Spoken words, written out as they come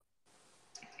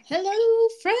Hello,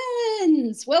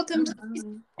 friends. Welcome to the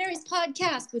Hello. Revolutionaries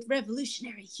podcast with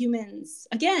revolutionary humans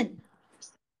again.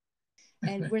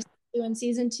 And we're doing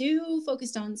season 2,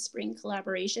 focused on spring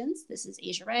collaborations. This is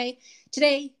Asia Ray.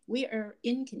 Today, we are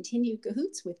in continued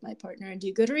cahoots with my partner and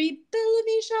do-goodery,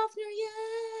 Bellamy Schaffner.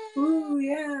 Yeah! Ooh,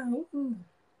 yeah. Ooh.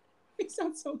 We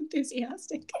sound so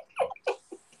enthusiastic.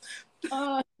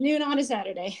 Noon on a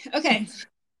Saturday. Okay.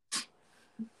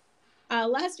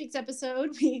 Last week's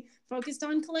episode, we focused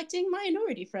on collecting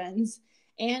minority friends,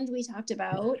 and we talked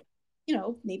about,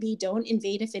 maybe don't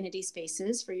invade affinity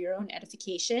spaces for your own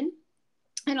edification,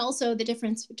 and also the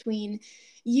difference between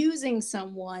using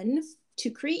someone to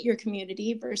create your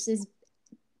community versus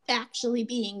actually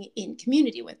being in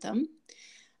community with them.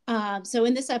 So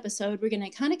in this episode, we're going to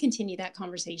kind of continue that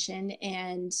conversation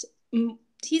and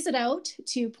tease it out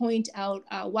to point out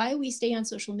why we stay on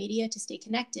social media to stay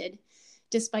connected,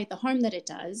 despite the harm that it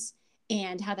does,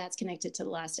 and how that's connected to the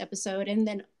last episode. And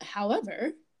then,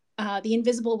 however, the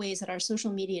invisible ways that our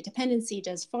social media dependency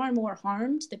does far more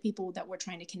harm to the people that we're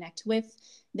trying to connect with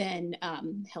than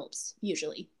helps,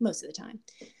 usually, most of the time.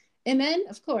 And then,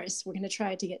 of course, we're going to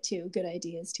try to get to good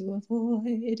ideas to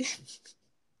avoid.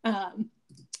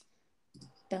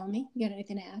 Bellamy, you got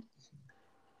anything to add?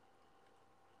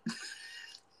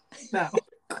 No.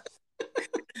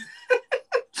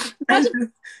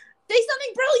 Say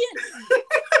something brilliant.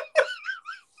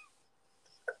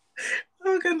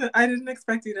 Oh, goodness. I didn't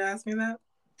expect you to ask me that.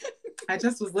 I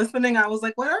just was listening. I was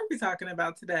like, what are we talking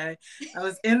about today? I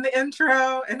was in the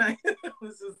intro and I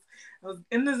was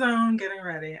in the zone getting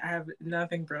ready. I have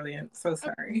nothing brilliant. So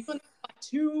sorry.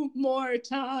 2 more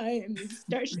times.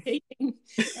 Start shaking.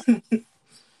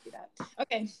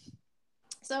 Okay.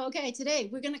 So, today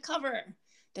we're going to cover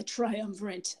the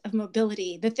triumvirate of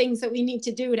mobility, the things that we need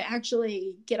to do to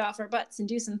actually get off our butts and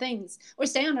do some things, or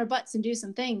stay on our butts and do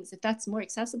some things if that's more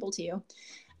accessible to you.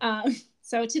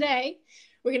 So today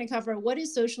we're going to cover what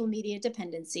is social media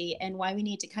dependency and why we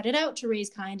need to cut it out to raise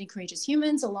kind and courageous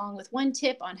humans, along with one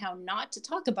tip on how not to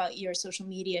talk about your social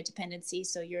media dependency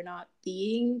so you're not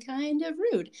being kind of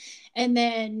rude. And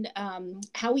then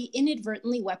how we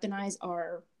inadvertently weaponize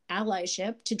our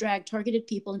allyship to drag targeted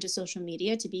people into social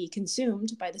media to be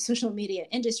consumed by the social media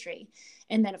industry,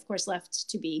 and then of course left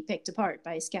to be picked apart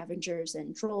by scavengers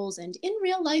and trolls and in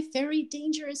real life very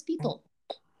dangerous people.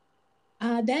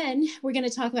 Then we're going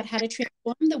to talk about how to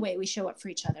transform the way we show up for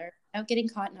each other without getting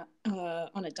caught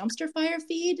on a dumpster fire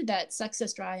feed that sucks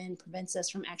us dry and prevents us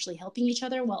from actually helping each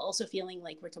other while also feeling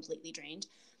like we're completely drained.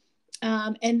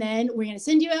 And then we're going to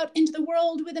send you out into the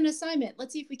world with an assignment.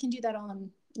 Let's see if we can do that all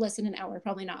in less than an hour.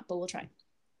 Probably not, but we'll try.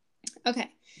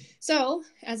 Okay. So,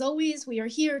 as always, we are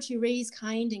here to raise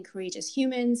kind and courageous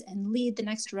humans and lead the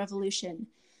next revolution.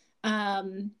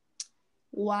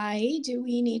 Why do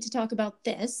we need to talk about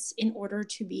this in order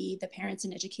to be the parents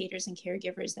and educators and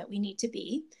caregivers that we need to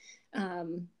be? I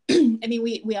mean,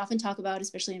 we often talk about,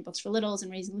 especially in Books for Littles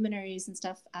and Raising Luminaries and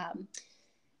stuff,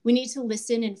 we need to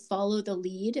listen and follow the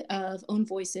lead of own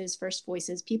voices, first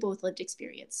voices, people with lived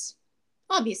experience.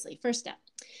 Obviously, first step.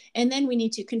 And then we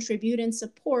need to contribute and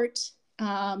support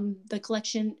the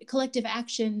collective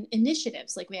action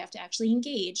initiatives, like we have to actually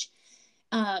engage.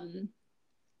 And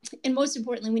most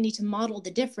importantly, we need to model the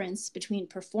difference between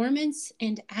performance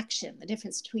and action, the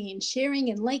difference between sharing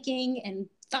and liking and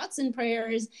thoughts and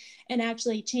prayers and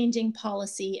actually changing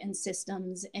policy and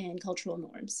systems and cultural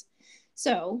norms.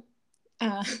 So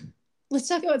let's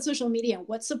talk about social media and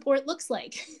what support looks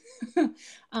like.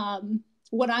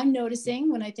 What I'm noticing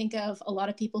when I think of a lot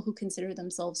of people who consider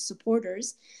themselves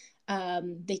supporters,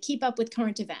 they keep up with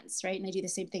current events, right? And I do the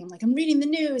same thing. I'm like, I'm reading the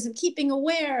news, I'm keeping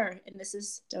aware. And this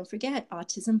is, don't forget,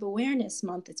 Autism Awareness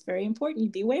Month. It's very important you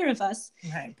be aware of us.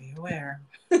 Right, be aware.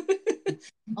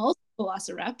 Also,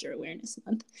 Velociraptor Awareness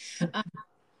Month.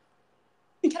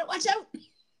 You gotta watch out.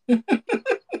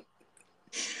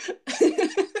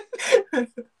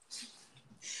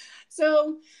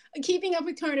 So keeping up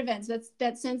with current events, that's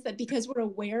that sense that because we're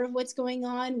aware of what's going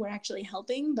on, we're actually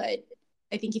helping. But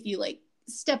I think if you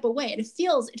step away, it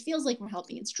feels like we're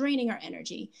helping. It's draining our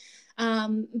energy.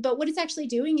 But what it's actually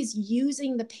doing is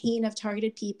using the pain of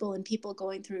targeted people and people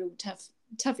going through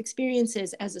tough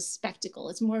experiences as a spectacle.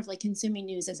 It's more of like consuming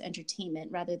news as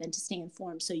entertainment rather than to stay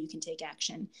informed so you can take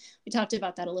action. We talked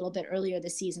about that a little bit earlier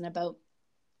this season about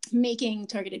making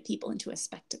targeted people into a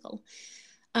spectacle.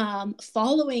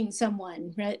 Following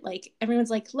someone, right? Like everyone's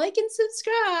like and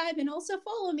subscribe and also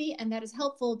follow me. And that is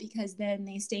helpful because then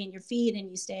they stay in your feed and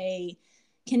you stay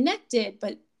connected.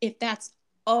 But if that's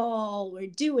all we're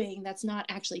doing, that's not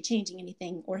actually changing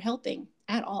anything or helping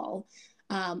at all.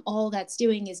 all that's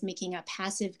doing is making a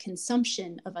passive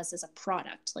consumption of us as a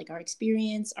product, like our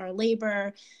experience, our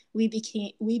labor. We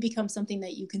become something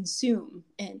that you consume.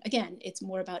 And again, it's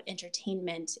more about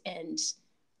entertainment and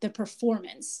the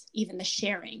performance, even the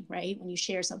sharing, right? When you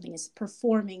share something, it's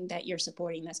performing that you're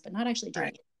supporting this, but not actually doing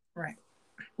right. it. Right.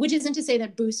 Which isn't to say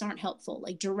that boosts aren't helpful,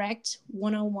 like direct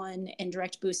 101 and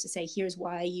direct boost to say, here's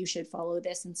why you should follow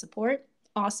this and support.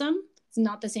 Awesome. It's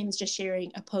not the same as just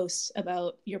sharing a post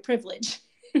about your privilege.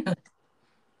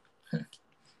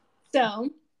 So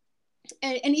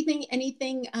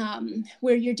anything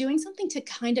where you're doing something to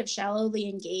kind of shallowly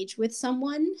engage with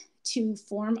someone to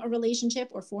form a relationship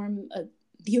or form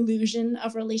the illusion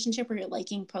of relationship, where you're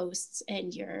liking posts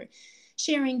and you're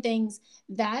sharing things,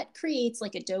 that creates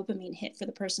like a dopamine hit for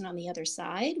the person on the other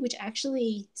side, which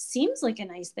actually seems like a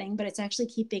nice thing, but it's actually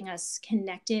keeping us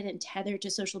connected and tethered to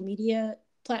social media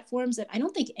platforms that I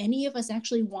don't think any of us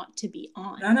actually want to be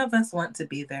on. None of us want to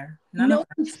be there. None No, of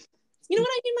us. you know what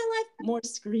I need in my life? More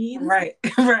screens. Right.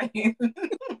 Right.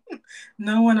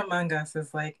 No one among us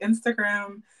is like,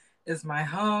 Instagram is my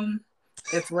home.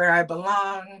 It's where I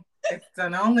belong. It's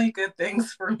done only good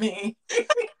things for me.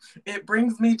 It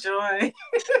brings me joy.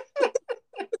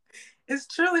 It's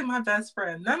truly my best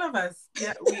friend. None of us,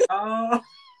 yet we all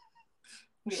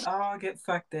get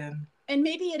sucked in. And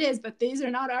maybe it is, but these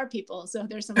are not our people. So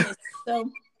there's some places. So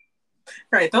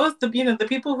right. Those the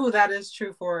people who that is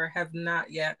true for have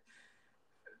not yet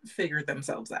figured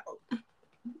themselves out.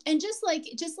 And just like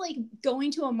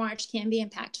going to a march can be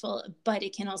impactful, but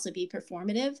it can also be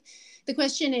performative. The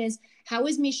question is, how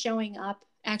is me showing up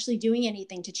actually doing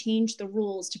anything to change the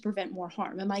rules to prevent more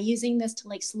harm? Am I using this to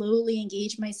like slowly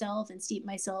engage myself and steep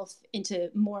myself into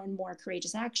more and more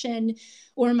courageous action?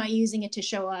 Or am I using it to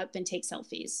show up and take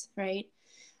selfies, right?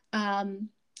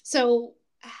 So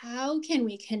how can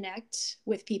we connect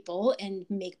with people and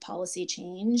make policy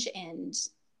change and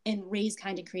raise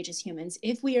kind and courageous humans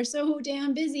if we are so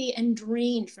damn busy and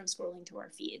drained from scrolling through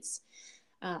our feeds?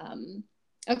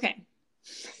 Okay.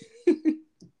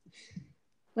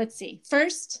 Let's see.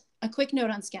 First, a quick note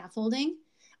on scaffolding.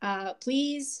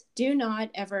 Please do not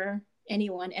ever,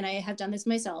 anyone, and I have done this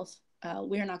myself,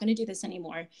 we're not going to do this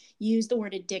anymore, use the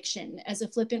word addiction as a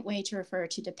flippant way to refer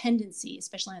to dependency,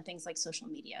 especially on things like social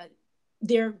media.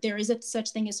 There is a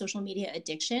such thing as social media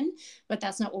addiction, but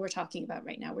that's not what we're talking about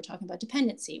right now. We're talking about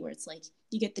dependency, where it's like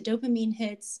you get the dopamine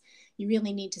hits, you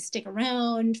really need to stick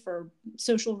around for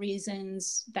social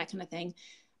reasons, that kind of thing.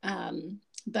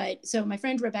 But so my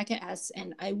friend Rebecca asks,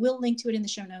 and I will link to it in the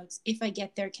show notes if I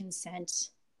get their consent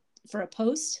for a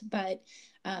post, but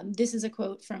this is a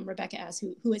quote from Rebecca S.,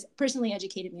 who has personally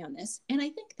educated me on this, and I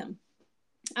thank them.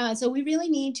 So we really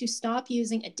need to stop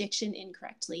using addiction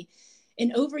incorrectly.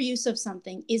 An overuse of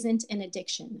something isn't an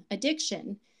addiction.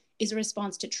 Addiction is a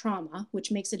response to trauma,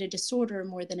 which makes it a disorder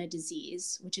more than a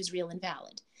disease, which is real and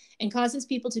valid, and causes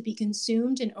people to be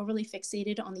consumed and overly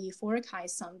fixated on the euphoric high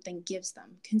something gives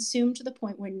them, consumed to the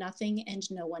point where nothing and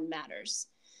no one matters.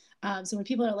 So when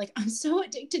people are like, I'm so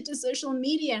addicted to social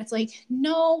media, it's like,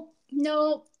 no.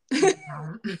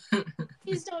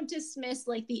 Please don't dismiss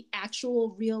like the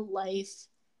actual real life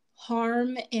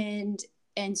harm and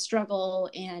struggle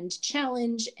and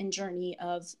challenge and journey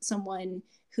of someone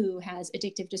who has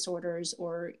addictive disorders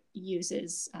or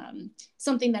uses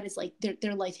something that is like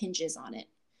their life hinges on it.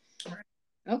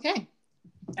 Okay.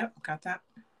 Yep, got that.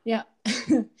 Yeah.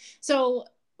 So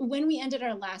when we ended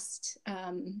our last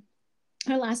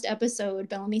episode,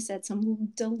 Bellamy said some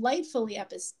delightfully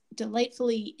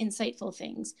insightful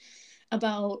things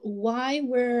about why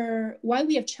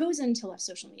we have chosen to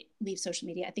leave social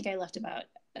media. I think I left about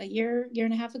a year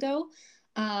and a half ago,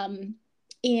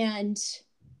 and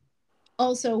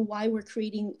also why we're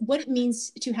creating, what it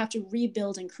means to have to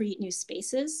rebuild and create new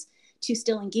spaces to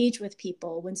still engage with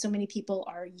people when so many people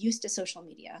are used to social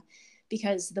media.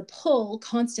 Because the pull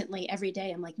constantly every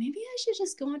day, I'm like, maybe I should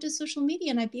just go onto social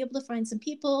media and I'd be able to find some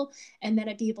people and then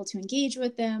I'd be able to engage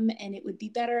with them and it would be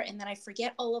better. And then I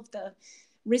forget all of the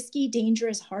risky,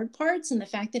 dangerous, hard parts and the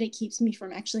fact that it keeps me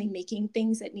from actually making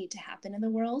things that need to happen in the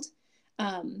world.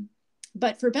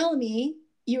 But for Bellamy,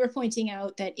 you were pointing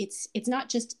out that it's not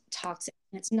just toxic,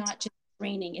 and it's not just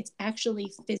draining, it's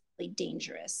actually physically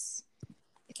dangerous.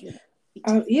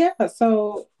 Yeah,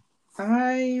 so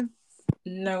I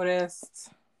noticed,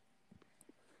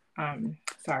 sorry,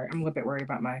 I'm a little bit worried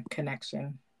about my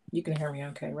connection. You can hear me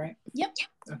okay, right? Yep.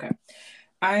 Okay.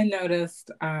 I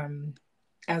noticed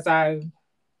as I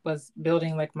was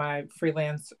building like my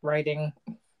freelance writing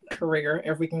career,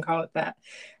 if we can call it that,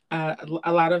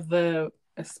 a lot of the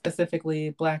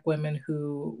specifically Black women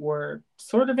who were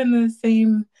sort of in the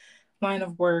same line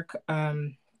of work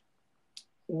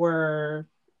were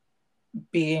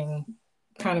being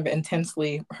kind of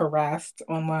intensely harassed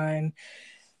online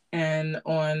and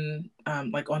on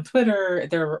like on Twitter,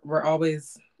 there were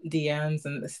always DMs,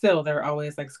 and still there are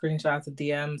always like screenshots of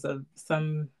DMs of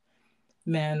some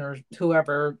men or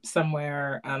whoever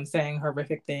somewhere saying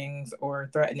horrific things or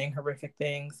threatening horrific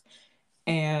things.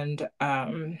 And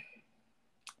then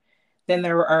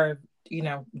there are, you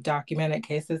know, documented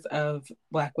cases of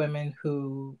Black women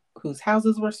whose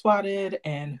houses were swatted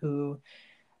and who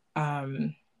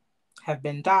have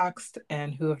been doxxed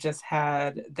and who have just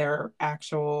had their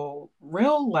actual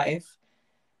real life,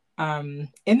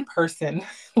 in person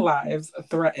lives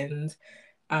threatened.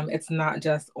 It's not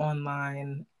just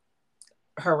online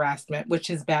harassment, which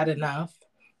is bad enough,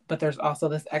 but there's also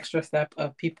this extra step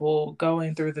of people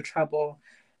going through the trouble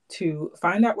to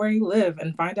find out where you live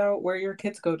and find out where your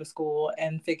kids go to school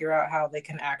and figure out how they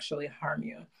can actually harm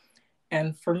you.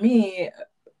 And for me,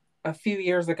 a few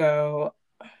years ago,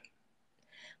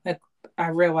 like I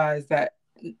realized that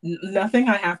nothing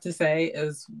I have to say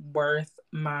is worth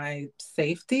my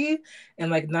safety,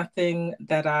 and like nothing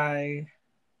that I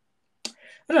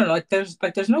don't know, like there's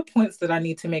no points that I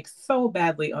need to make so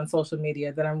badly on social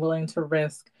media that I'm willing to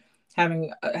risk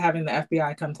having the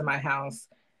FBI come to my house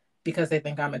because they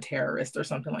think I'm a terrorist or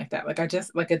something like that. Like I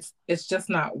just like it's just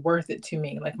not worth it to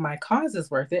me. Like my cause is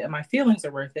worth it and my feelings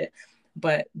are worth it,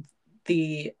 but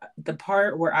the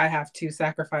part where I have to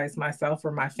sacrifice myself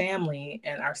or my family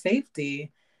and our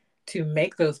safety to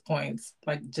make those points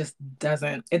like just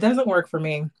doesn't work for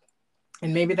me.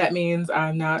 And maybe that means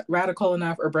I'm not radical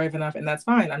enough or brave enough, and that's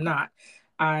fine. I'm not.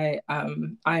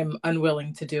 I'm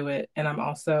unwilling to do it, and I'm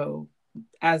also,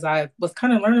 as I was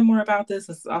kind of learning more about this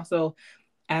is also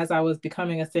as I was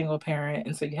becoming a single parent,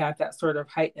 and so you have that sort of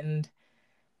heightened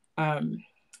um,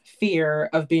 fear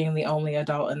of being the only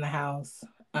adult in the house,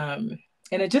 and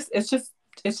it's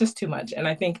just too much. And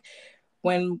I think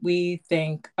when we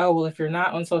think, oh, well, if you're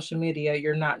not on social media,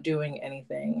 you're not doing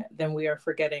anything, then we are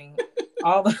forgetting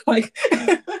all the like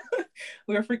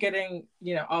we're forgetting,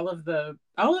 you know, all of the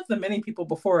many people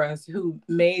before us who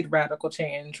made radical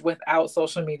change without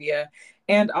social media.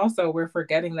 And also we're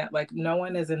forgetting that like no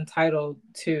one is entitled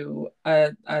to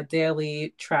a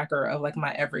daily tracker of like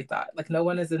my every thought. Like no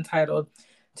one is entitled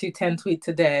to 10 tweets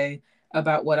a day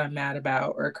about what I'm mad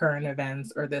about or current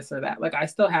events or this or that. Like I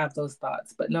still have those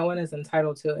thoughts, but no one is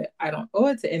entitled to it. I don't owe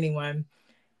it to anyone.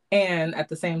 And at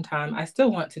the same time, I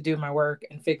still want to do my work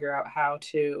and figure out how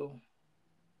to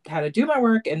do my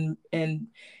work and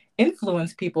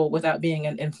influence people without being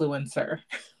an influencer.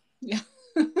 Yeah.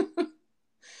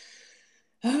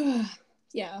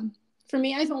 Yeah. For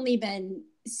me, I've only been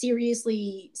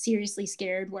seriously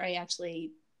scared where I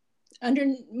actually, under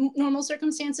normal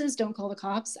circumstances, don't call the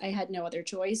cops. I had no other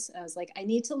choice. I was like, I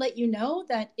need to let you know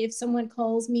that if someone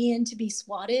calls me in to be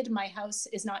swatted, my house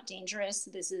is not dangerous.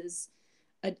 This is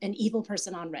an evil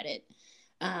person on Reddit.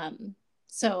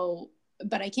 So,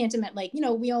 but I can't admit, like, you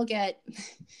know, we all get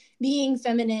being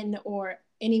feminine or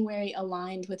anywhere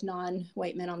aligned with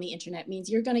non-white men on the internet means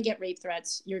you're going to get rape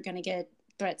threats. You're going to get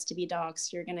threats to be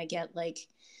doxxed. You're going to get like,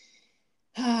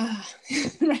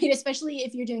 right, especially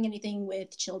if you're doing anything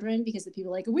with children, because the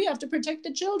people are like, we have to protect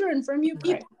the children from you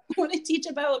people who want to teach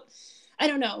about, I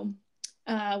don't know,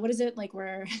 what is it like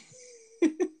we're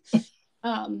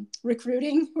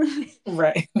recruiting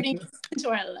Right. into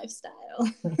our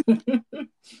lifestyle.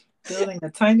 Building a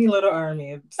tiny little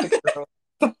army of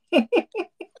 6-year-olds.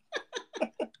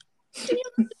 Can you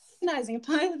imagine a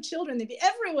pile of children? They'd be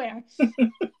everywhere.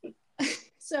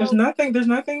 So there's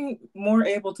nothing more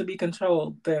able to be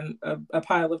controlled than a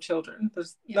pile of children.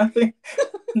 There's nothing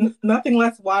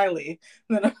less wily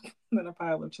than a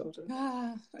pile of children.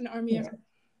 An army of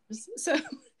so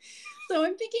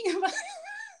I'm thinking about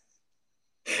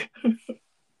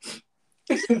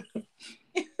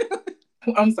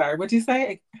I'm sorry, what'd you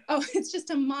say? Oh, it's just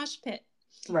a mosh pit.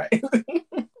 Right.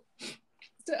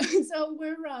 So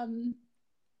we're I'm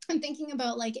thinking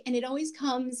about like, and it always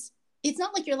comes, it's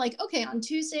not like you're like, okay, on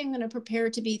Tuesday I'm going to prepare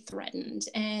to be threatened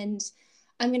and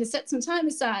I'm going to set some time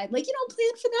aside. Like, you don't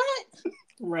plan for that.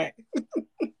 Right.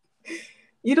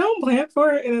 You don't plan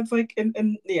for it, and it's like,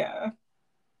 and yeah.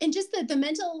 And just the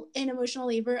mental and emotional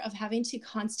labor of having to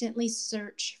constantly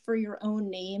search for your own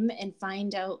name and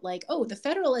find out like, oh, the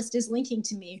Federalist is linking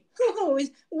to me. Oh,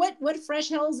 what fresh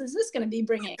hells is this going to be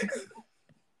bringing?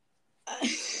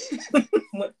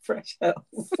 What fresh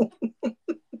hells?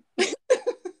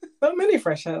 So many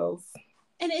fresh hells.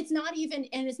 And it's not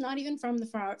even from the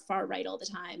far right all the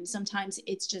time. Sometimes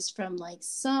it's just from like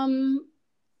some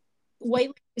white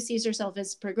sees herself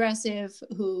as progressive,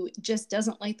 who just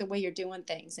doesn't like the way you're doing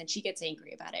things, and she gets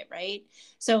angry about it, right?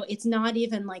 So it's not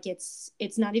even like it's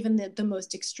not even the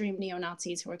most extreme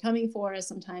neo-Nazis who are coming for us.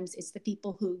 Sometimes it's the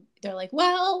people who they're like,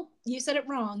 well, you said it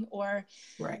wrong, or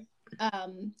Right.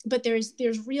 but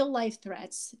there's real life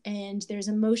threats and there's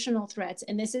emotional threats,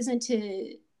 and this isn't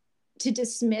to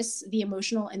dismiss the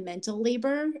emotional and mental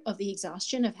labor of the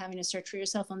exhaustion of having to search for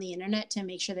yourself on the internet to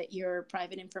make sure that your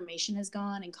private information is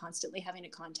gone and constantly having to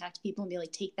contact people and be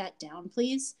like, take that down,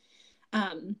 please.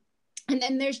 And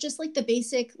then there's just like the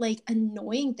basic, like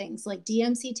annoying things like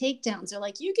DMC takedowns. They're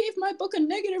like, you gave my book a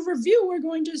negative review, we're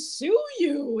going to sue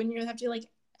you. And you have to like,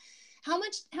 how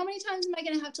many times am I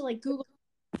going to have to like Google,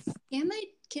 can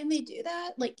they do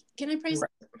that? Like, can I praise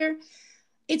right.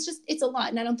 it's just it's a lot,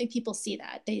 and I don't think people see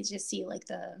that. They just see like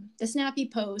the snappy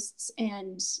posts,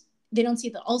 and they don't see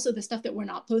the stuff that we're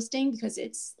not posting because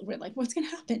we're like, what's gonna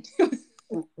happen?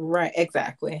 Right,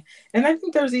 exactly. And I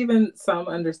think there's even some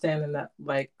understanding that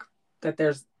like that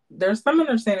there's some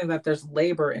understanding that there's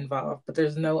labor involved, but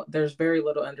there's very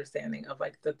little understanding of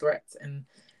like the threats and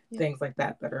things like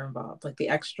that are involved, like the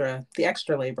extra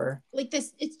labor. Like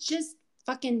this, it's just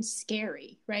fucking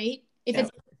scary, right? If Yeah.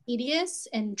 it's tedious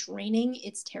and draining,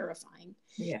 it's terrifying.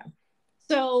 Yeah.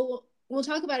 So we'll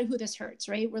talk about who this hurts,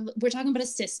 right? We're talking about a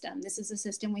system. This is a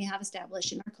system we have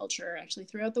established in our culture, actually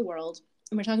throughout the world.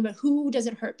 And we're talking about who does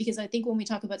it hurt? Because I think when we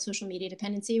talk about social media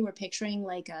dependency, we're picturing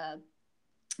like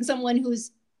someone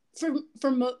who's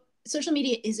social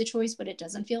media is a choice, but it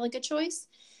doesn't feel like a choice.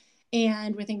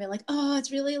 And we're thinking like, oh,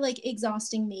 it's really like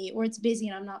exhausting me, or it's busy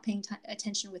and I'm not paying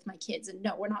attention with my kids. And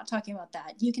no, we're not talking about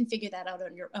that. You can figure that out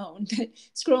on your own. That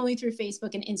scrolling through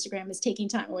Facebook and Instagram is taking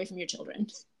time away from your children.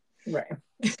 Right.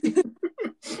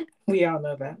 We all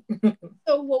know that.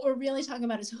 So what we're really talking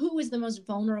about is who is the most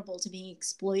vulnerable to being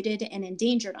exploited and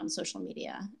endangered on social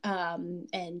media.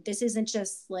 And this isn't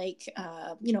just like,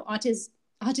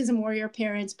 autism warrior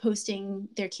parents posting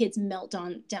their kids'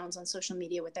 meltdowns on social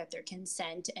media without their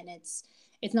consent. And it's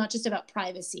not just about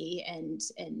privacy and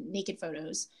naked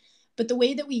photos, but the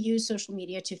way that we use social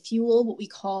media to fuel what we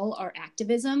call our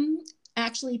activism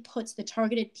actually puts the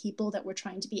targeted people that we're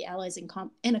trying to be allies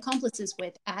and accomplices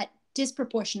with at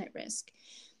disproportionate risk.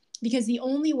 Because the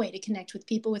only way to connect with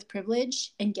people with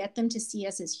privilege and get them to see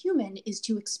us as human is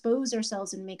to expose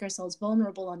ourselves and make ourselves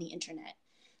vulnerable on the internet.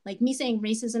 Like me saying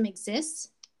racism exists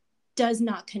does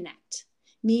not connect.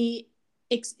 Me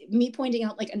pointing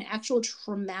out like an actual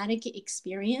traumatic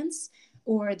experience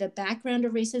or the background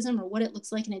of racism or what it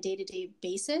looks like on a day-to-day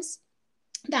basis,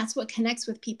 that's what connects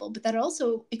with people. But that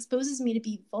also exposes me to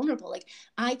be vulnerable. Like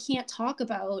I can't talk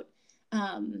about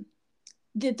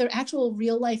the actual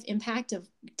real life impact of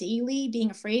daily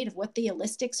being afraid of what the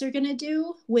illistics are going to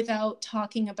do without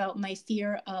talking about my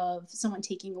fear of someone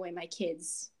taking away my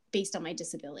kids based on my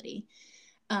disability.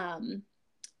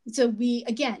 So we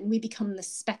become the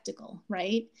spectacle,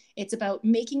 right? It's about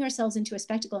making ourselves into a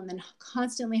spectacle and then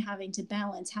constantly having to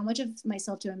balance how much of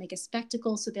myself do I make a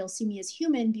spectacle so they'll see me as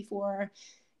human before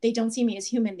they don't see me as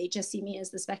human, they just see me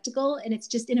as the spectacle. And it's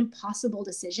just an impossible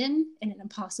decision and an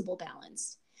impossible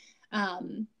balance.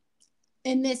 And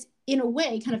this in a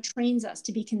way kind of trains us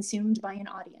to be consumed by an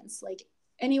audience. Like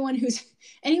anyone who's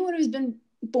been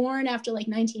born after like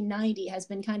 1990 has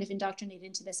been kind of indoctrinated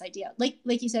into this idea, like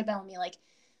you said, Bellamy, like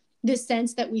this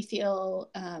sense that we feel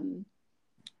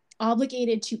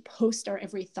obligated to post our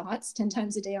every thoughts 10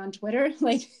 times a day on Twitter,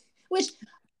 like, which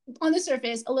on the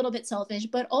surface a little bit selfish,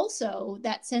 but also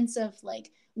that sense of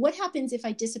like, what happens if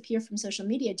I disappear from social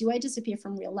media? Do I disappear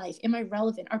from real life? Am I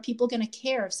relevant? Are people going to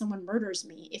care if someone murders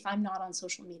me if I'm not on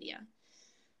social media?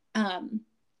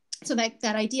 So that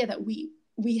idea that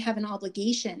we have an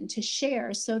obligation to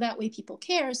share, so that way people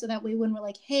care, so that way when we're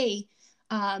like, hey,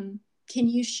 can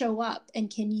you show up and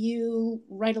can you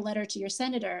write a letter to your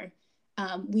senator?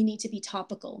 We need to be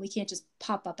topical. We can't just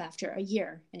pop up after a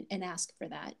year and ask for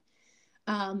that.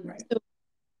 Right. So,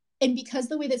 and because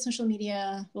the way that social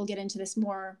media, we'll get into this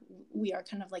more, we are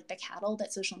kind of like the cattle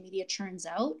that social media churns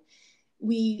out.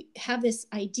 We have this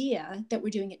idea that we're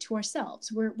doing it to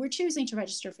ourselves. We're choosing to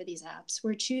register for these apps.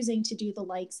 We're choosing to do the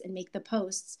likes and make the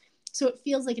posts. So it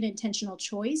feels like an intentional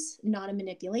choice, not a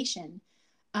manipulation.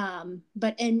 And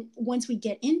once we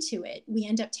get into it, we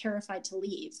end up terrified to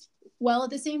leave, while at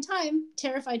the same time,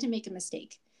 terrified to make a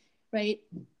mistake, right?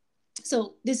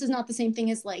 So this is not the same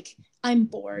thing as like, I'm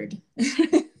bored.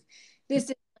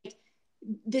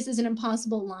 This is an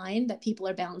impossible line that people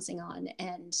are balancing on.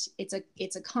 And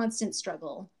it's a constant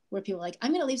struggle where people are like,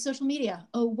 I'm going to leave social media.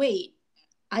 Oh, wait,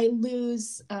 I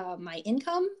lose my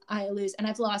income. And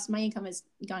I've lost, my income has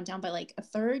gone down by like a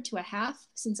third to a half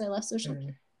since I left social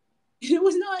media. It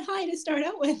was not high to start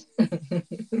out with.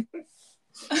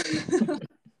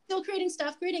 Still creating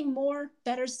stuff, creating more,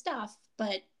 better stuff,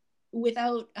 but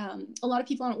without a lot of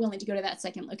people aren't willing to go to that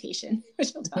second location,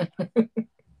 which we'll talk about.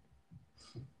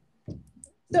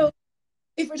 So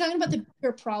if we're talking about the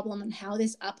bigger problem and how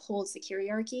this upholds the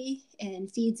hierarchy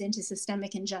and feeds into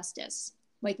systemic injustice,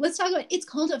 like let's talk about, it's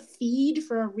called a feed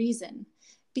for a reason,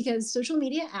 because social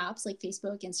media apps like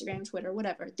Facebook, Instagram, Twitter,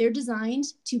 whatever, they're designed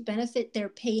to benefit their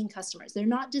paying customers. They're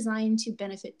not designed to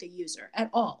benefit the user at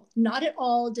all. Not at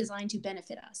all designed to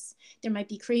benefit us. There might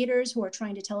be creators who are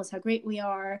trying to tell us how great we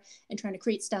are and trying to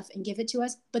create stuff and give it to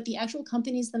us, but the actual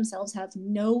companies themselves have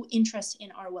no interest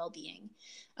in our well-being.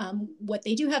 What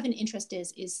they do have an interest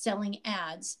is selling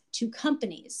ads to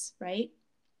companies, right?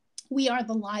 We are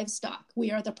the livestock.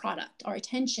 We are the product. Our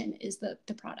attention is the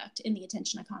product in the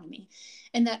attention economy.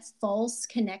 And that false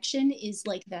connection is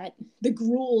like the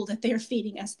gruel that they're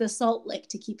feeding us, the salt lick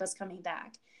to keep us coming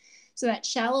back. So that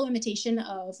shallow imitation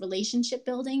of relationship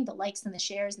building, the likes and the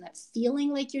shares, and that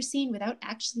feeling like you're seen without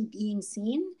actually being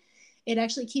seen, it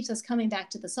actually keeps us coming back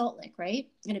to the salt lick, right?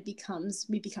 And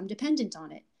we become dependent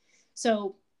on it.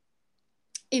 So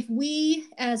if we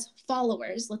as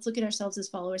followers, let's look at ourselves as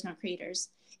followers, not creators,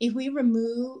 if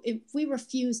we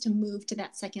refuse to move to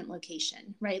that second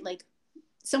location, right? Like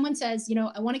someone says,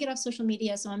 I want to get off social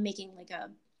media, so I'm making like a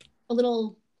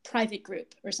little private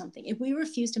group or something. If we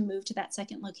refuse to move to that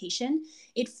second location,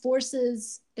 it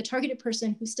forces the targeted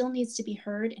person who still needs to be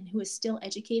heard and who is still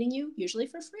educating you, usually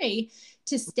for free,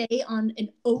 to stay on an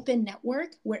open network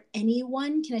where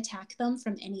anyone can attack them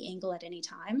from any angle at any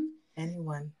time.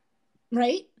 Anyone.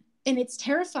 Right? And it's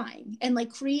terrifying. And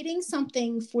like creating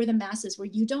something for the masses where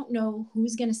you don't know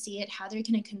who's going to see it, how they're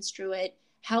going to construe it,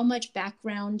 how much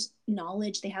background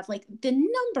knowledge they have. Like the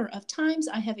number of times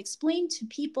I have explained to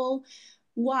people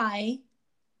why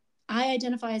I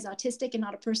identify as autistic and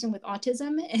not a person with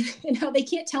autism, and how they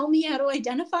can't tell me how to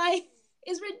identify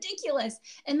is ridiculous.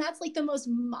 And that's like the most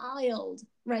mild,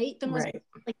 right? The most, right.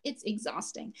 Like, it's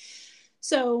exhausting.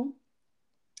 So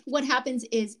what happens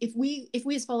is if we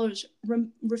as followers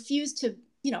refuse to,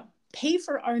 pay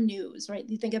for our news, right?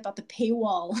 You think about the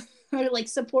paywall or like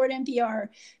support NPR,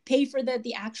 pay for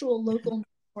the actual local news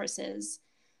sources.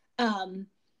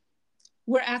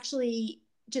 We're actually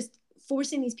just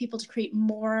forcing these people to create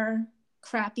more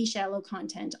crappy, shallow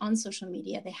content on social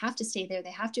media. They have to stay there.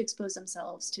 They have to expose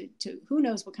themselves to who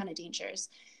knows what kind of dangers.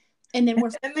 And then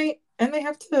they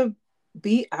have to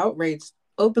be outraged,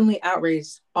 openly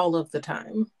outraged all of the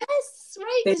time. Yes,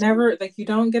 right. They never, like, you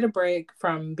don't get a break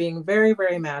from being very,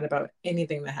 very mad about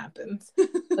anything that happens,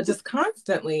 but just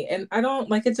constantly. And I don't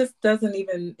like, it just doesn't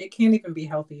even, it can't even be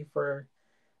healthy for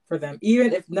them.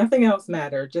 Even if nothing else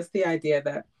mattered, just the idea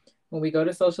that when we go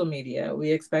to social media,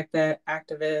 we expect that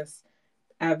activists,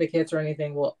 advocates, or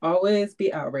anything will always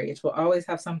be outraged, will always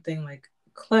have something like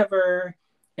clever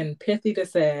and pithy to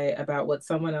say about what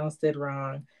someone else did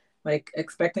wrong, like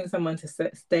expecting someone to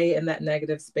stay in that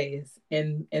negative space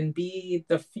and be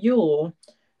the fuel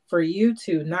for you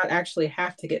to not actually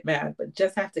have to get mad, but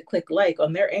just have to click like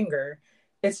on their anger.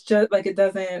 It's just like,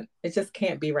 it just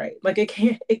can't be right. Like it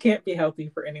can't be healthy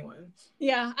for anyone.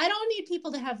 Yeah, I don't need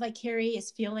people to have vicarious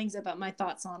feelings about my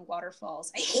thoughts on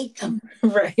waterfalls. I hate them.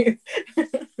 Right.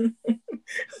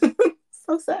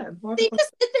 So sad. They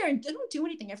just sit there and they don't do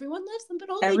anything. Everyone loves them, but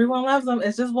everyone loves them.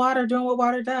 It's just water doing what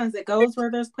water does. It goes where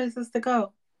there's places to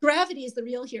go. Gravity is the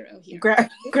real hero here.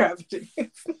 Gravity.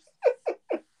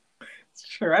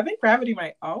 Sure, I think gravity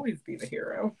might always be the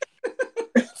hero.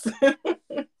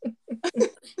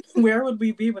 Where would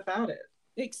we be without it?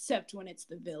 Except when it's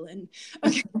the villain.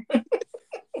 Okay.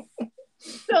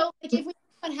 So, like, if we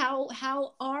talk about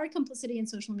how our complicity in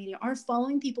social media, our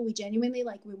following people we genuinely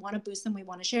like, we want to boost them, we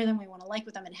want to share them, we want to like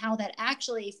with them, and how that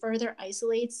actually further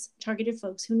isolates targeted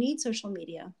folks who need social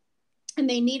media. And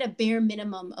they need a bare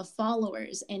minimum of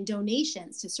followers and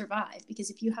donations to survive. Because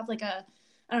if you have like a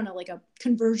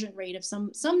conversion rate of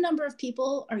some number of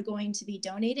people are going to be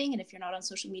donating, and if you're not on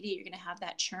social media, you're going to have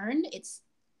that churn.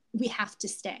 We have to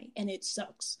stay, and it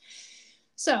sucks.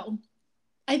 So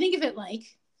I think of it like,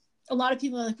 a lot of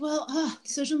people are like, well,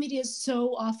 social media is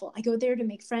so awful. I go there to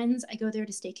make friends. I go there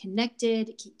to stay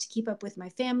connected, to keep up with my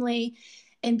family.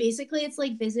 And basically it's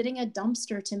like visiting a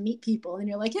dumpster to meet people. And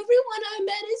you're like, everyone I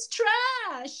met is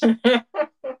trash.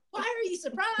 Why are you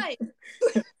surprised?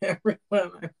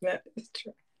 Everyone I met is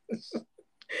trash.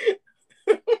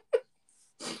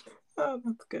 Oh,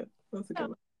 that's good. That's a good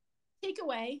one.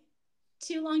 Takeaway.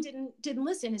 Too long didn't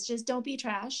listen. It's just, don't be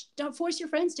trash. Don't force your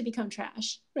friends to become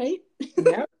trash, right?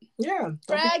 Yep. Yeah.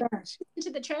 Drag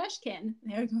into the trash can.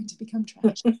 They're going to become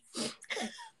trash.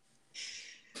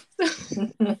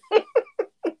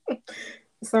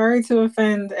 Sorry to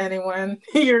offend anyone.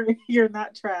 You're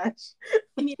not trash.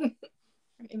 I mean,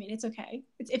 it's okay.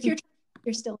 If you're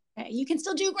still okay. You can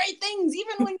still do great things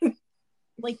even when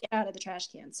like get out of the trash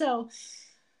can. So,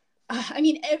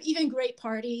 even great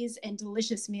parties and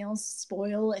delicious meals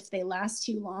spoil if they last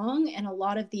too long, and a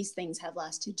lot of these things have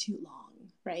lasted too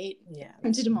long, right? Yeah.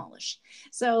 And to demolish.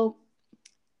 So,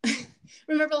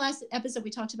 remember last episode we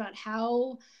talked about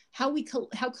how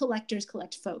collectors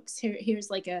collect folks. Here's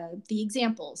like the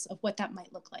examples of what that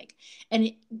might look like,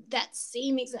 and that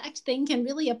same exact thing can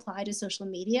really apply to social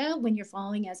media when you're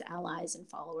following as allies and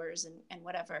followers and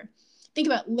whatever. Think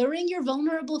about luring your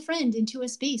vulnerable friend into a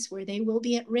space where they will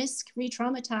be at risk,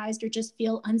 re-traumatized, or just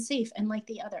feel unsafe and like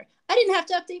the other. I didn't have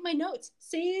to update my notes.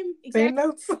 Same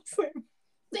notes.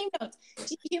 Same notes.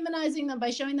 Dehumanizing them by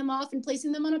showing them off and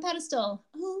placing them on a pedestal.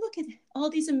 Oh, look at all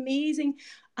these amazing.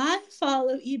 I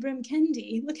follow Ibram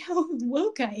Kendi. Look how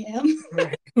woke I am.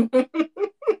 Right.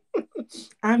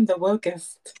 I'm the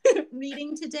wokest.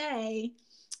 Reading today.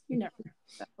 You never read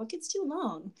that book. It's too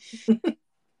long.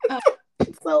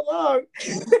 It's so long.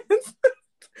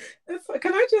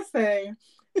 Can I just say,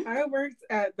 I worked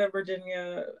at the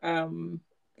Virginia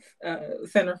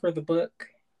Center for the Book.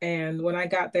 And when I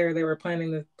got there, they were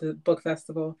planning the book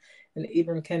festival, and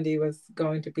Ibram Kendi was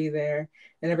going to be there.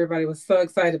 And everybody was so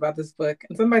excited about this book.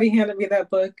 And somebody handed me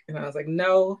that book, and I was like,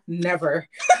 no, never.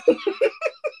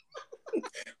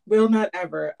 Will not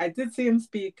ever. I did see him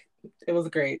speak. It was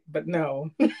great, but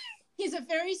no. He's a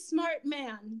very smart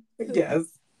man. Yes,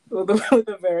 with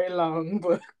a very long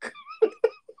book.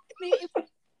 Maybe a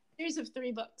series of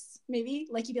 3 books, maybe.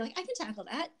 Like you'd be like, I can tackle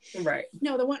that. Right.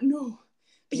 No, but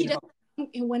he does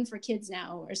one for kids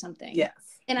now or something. Yes.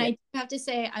 And I have to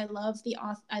say, I love the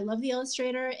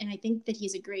illustrator, and I think that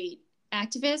he's a great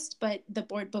activist. But the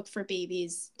board book for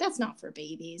babies, that's not for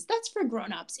babies. That's for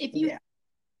grown-ups. If you,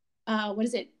 what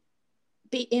is it?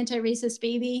 Anti-racist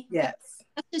baby. Yes.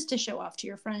 That's just to show off to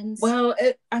your friends. Well,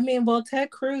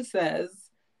 Ted Cruz says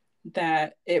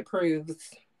that it proves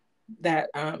that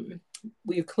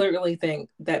we clearly think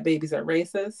that babies are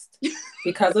racist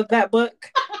because of that book.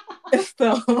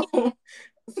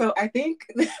 So I think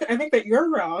that you're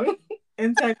wrong,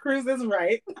 and Ted Cruz is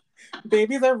right.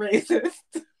 Babies are racist,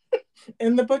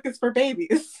 and the book is for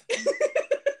babies.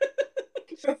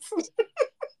 For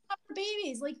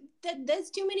babies, like that's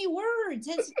too many words.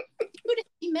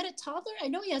 He met a toddler. I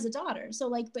know he has a daughter, so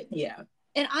but yeah.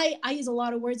 And I use a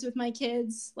lot of words with my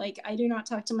kids. Like I do not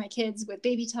talk to my kids with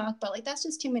baby talk, but like that's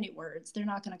just too many words. They're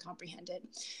not going to comprehend it.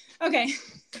 Okay.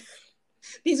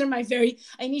 These are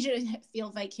I need you to feel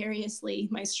vicariously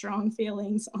my strong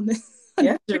feelings on this.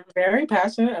 Yes, you're very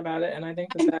passionate about it, and I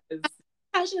think that is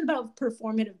passionate about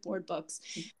performative board books.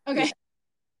 Okay.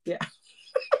 Yeah.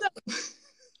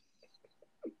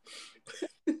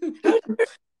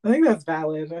 I think that's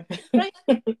valid. Right?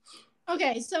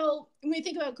 Okay, so when we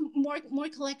think about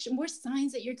more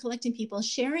signs that you're collecting people,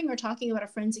 sharing or talking about a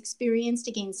friend's experience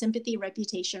to gain sympathy,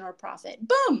 reputation, or profit.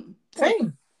 Boom.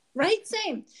 Same. Right?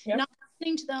 Same. Yep. Not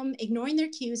listening to them, ignoring their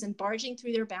cues, and barging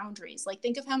through their boundaries. Like,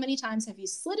 think of how many times have you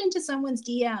slid into someone's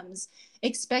DMs,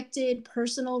 expected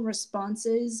personal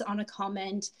responses on a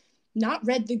comment, not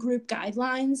read the group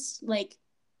guidelines? Like,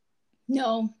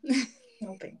 no.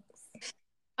 No thanks.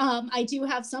 I do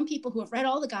have some people who have read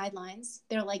all the guidelines.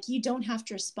 They're like, you don't have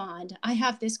to respond. I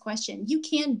have this question. You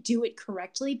can do it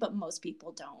correctly, but most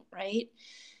people don't, right?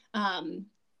 And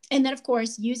then, of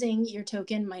course, using your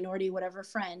token minority whatever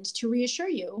friend to reassure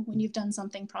you when you've done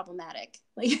something problematic.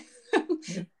 Like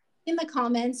in the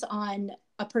comments on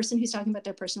a person who's talking about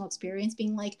their personal experience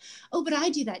being like, oh, but I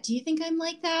do that. Do you think I'm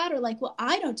like that? Or like, well,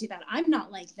 I don't do that. I'm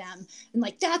not like them. And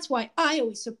like, that's why I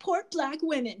always support Black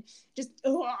women. Just,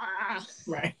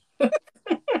 right.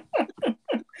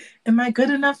 Am I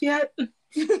good enough yet?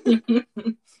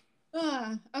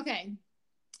 Okay.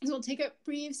 So we'll take a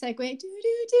brief segue.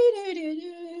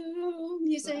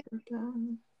 Music.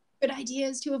 Good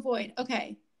ideas to avoid.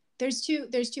 Okay. There's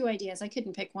two ideas. I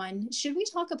couldn't pick one. Should we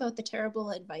talk about the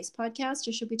Terrible Advice podcast,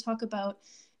 or should we talk about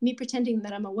me pretending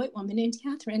that I'm a white woman named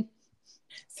Catherine?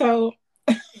 So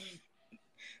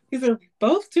these are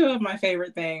both two of my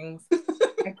favorite things.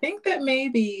 I think that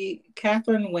maybe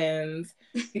Catherine wins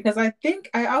because I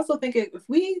also think if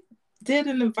we did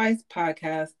an advice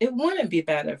podcast, it wouldn't be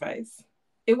bad advice.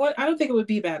 I don't think it would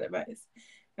be bad advice.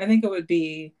 I think it would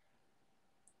be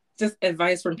just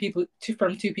advice from two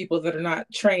people that are not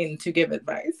trained to give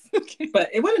advice. Okay. But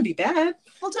it wouldn't be bad.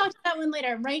 We'll talk to that one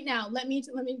later. Right now, let me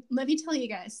tell you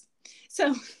guys.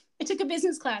 So I took a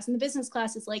business class, and the business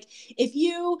class is like, if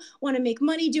you want to make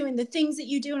money doing the things that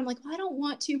you do, and I'm like, well, I don't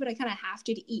want to, but I kind of have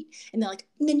to eat. And they're like,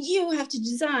 and then you have to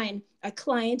design a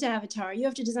client avatar. You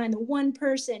have to design the one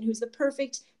person who's the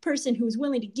perfect person who's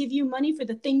willing to give you money for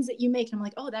the things that you make. And I'm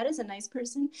like, oh, that is a nice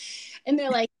person. And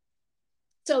they're like,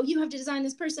 so you have to design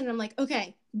this person. And I'm like,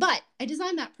 okay, but I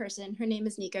designed that person. Her name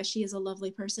is Nika. She is a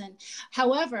lovely person.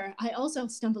 However, I also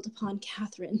stumbled upon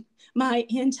Catherine, my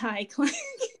anti-client.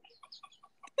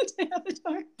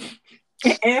 Anti-avatar.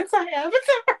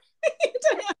 Anti-avatar.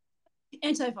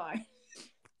 Anti-var.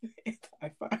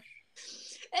 Anti-var.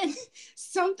 And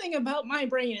something about my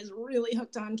brain is really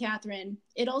hooked on Catherine.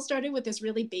 It all started with this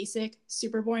really basic,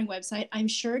 super boring website. I'm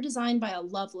sure designed by a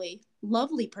lovely,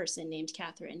 lovely person named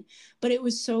Catherine, but it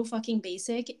was so fucking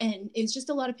basic. And it was just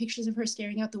a lot of pictures of her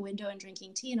staring out the window and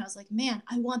drinking tea. And I was like, man,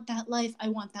 I want that life. I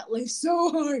want that life so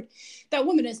hard. That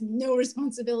woman has no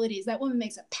responsibilities. That woman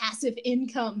makes a passive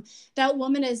income. That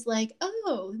woman is like,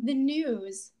 oh, the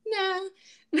news. Nah.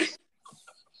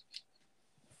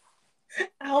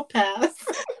 I'll pass.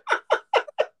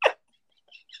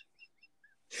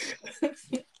 And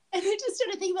I just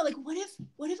started thinking about, like,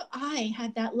 what if I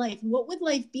had that life? What would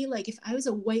life be like if I was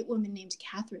a white woman named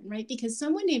Catherine, right? Because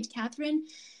someone named Catherine,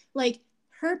 like,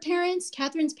 her parents,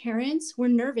 Catherine's parents, were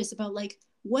nervous about, like,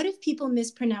 what if people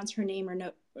mispronounce her name or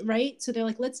no, right? So they're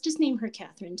like, let's just name her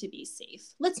Catherine to be safe.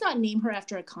 Let's not name her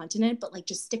after a continent, but like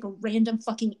just stick a random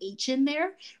fucking H in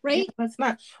there, right? Yeah, let's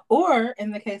not. Or in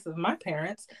the case of my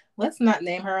parents, let's not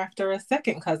name her after a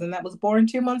second cousin that was born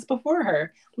 2 months before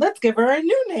her. Let's give her a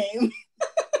new name.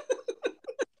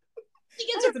 She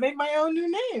gets I have to make my own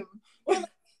new name. Or like,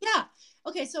 yeah.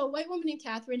 Okay, so a white woman named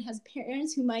Catherine has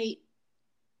parents who might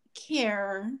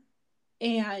care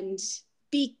and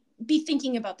be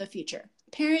thinking about the future.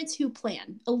 Parents who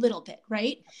plan a little bit,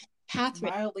 right?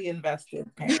 Catherine. Mildly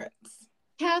invested parents.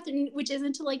 Catherine, which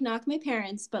isn't to like knock my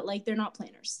parents, but like they're not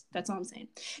planners. That's all I'm saying.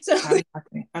 So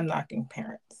I'm knocking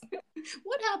parents.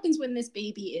 What happens when this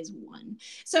baby is 1?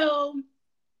 So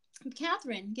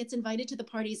Catherine gets invited to the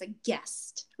party as a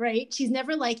guest, right? She's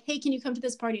never like, hey, can you come to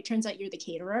this party? It turns out you're the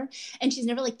caterer. And she's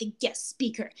never like the guest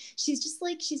speaker. She's just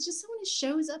someone who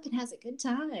shows up and has a good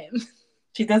time.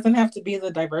 She doesn't have to be the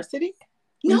diversity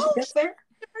when she gets there?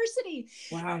 Diversity.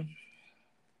 Wow.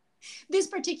 This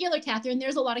particular Catherine,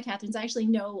 there's a lot of Catherines. I actually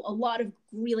know a lot of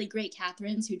really great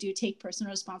Catherines who do take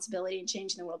personal responsibility and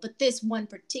change the world. But this one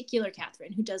particular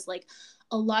Catherine who does like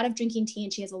a lot of drinking tea,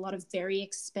 and she has a lot of very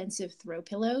expensive throw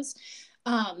pillows.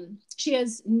 She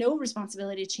has no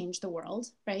responsibility to change the world,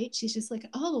 right? She's just like,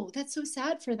 oh, that's so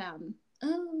sad for them.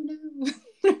 Oh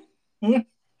no.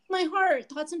 My heart,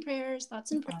 thoughts and prayers.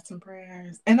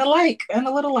 And a like, and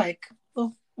a little like,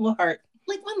 little heart.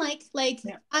 Like one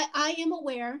yeah. I am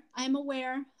aware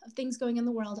of things going in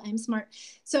the world. I'm smart.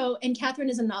 So, and Catherine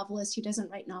is a novelist who doesn't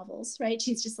write novels, right?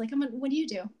 She's just like, what do you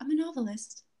do? I'm a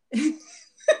novelist. Because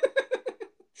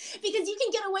you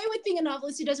can get away with being a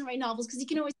novelist who doesn't write novels because you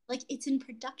can always, like, it's in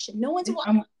production. No one's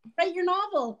watching. Write your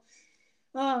novel.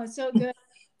 Oh, so good.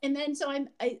 And then so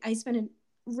I spent a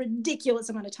ridiculous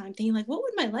amount of time thinking, like, what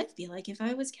would my life be like if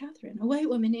I was Catherine, a white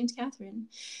woman named Catherine?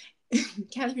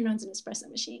 Catherine owns an espresso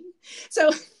machine.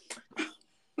 So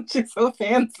she's so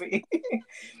fancy.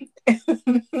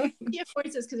 She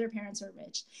affords this because her parents are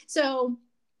rich. So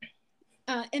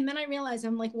and then I realized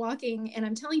I'm like walking and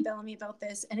I'm telling Bellamy about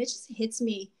this, and it just hits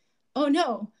me. Oh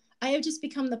no, I have just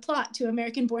become the plot to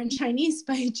American Born Chinese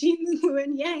by Jean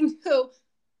Luen Yang, who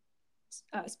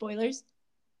spoilers,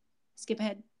 skip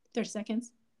ahead 30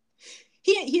 seconds.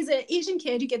 He's an Asian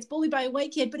kid who gets bullied by a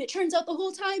white kid, but it turns out the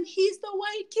whole time he's the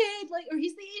white kid, like, or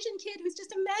he's the Asian kid who's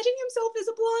just imagining himself as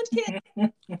a blonde kid.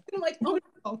 And I'm like, oh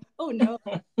no. Oh no.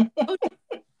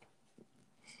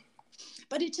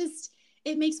 But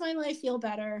it makes my life feel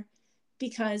better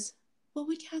because what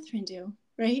would Catherine do,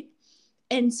 right?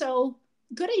 And so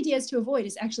good ideas to avoid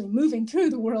is actually moving through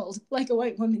the world like a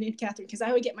white woman named Catherine, because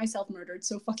I would get myself murdered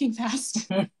so fucking fast.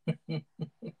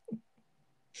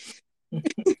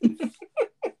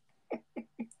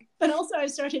 But also I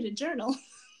started a journal.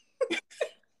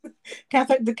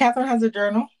 Catherine has a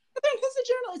journal. Catherine has a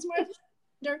journal. It's more of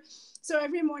a so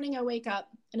every morning I wake up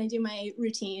and I do my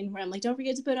routine where I'm like, don't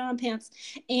forget to put on pants.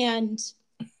 And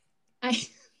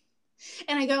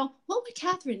I go, what would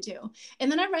Catherine do?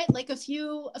 And then I write like a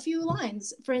few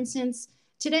lines. For instance,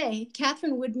 today,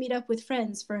 Catherine would meet up with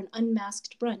friends for an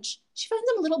unmasked brunch. She finds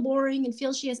them a little boring and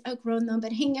feels she has outgrown them,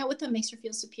 but hanging out with them makes her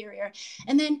feel superior.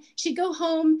 And then she'd go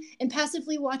home and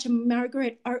passively watch a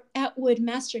Margaret Atwood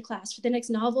masterclass for the next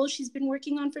novel she's been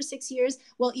working on for 6 years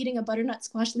while eating a butternut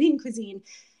squash lean cuisine.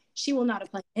 She will not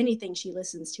apply anything she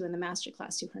listens to in the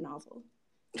masterclass to her novel.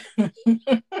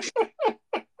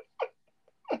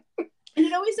 And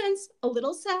it always ends a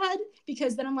little sad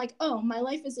because then I'm like, oh, my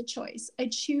life is a choice. I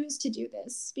choose to do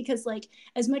this because, like,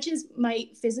 as much as my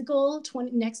physical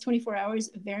next 24 hours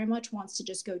very much wants to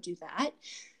just go do that,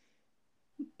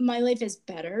 my life is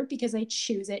better because I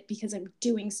choose it because I'm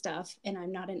doing stuff and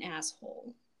I'm not an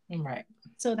asshole. Right.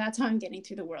 So that's how I'm getting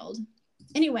through the world.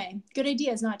 Anyway, good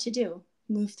ideas not to do.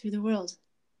 Move through the world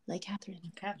like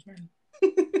Catherine.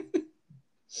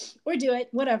 Or do it,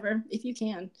 whatever, if you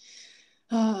can.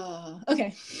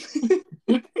 Okay.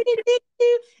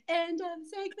 End of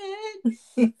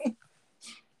segment.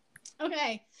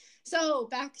 Okay, so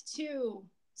back to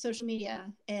social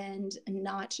media and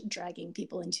not dragging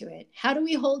people into it. How do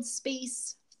we hold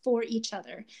space for each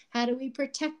other? How do we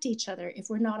protect each other if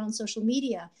we're not on social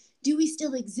media? Do we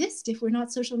still exist if we're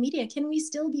not social media? Can we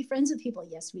still be friends with people?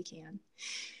 Yes, we can.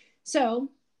 So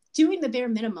doing the bare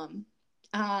minimum,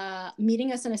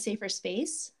 meeting us in a safer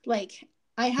space. Like,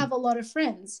 I have a lot of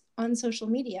friends on social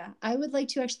media. I would like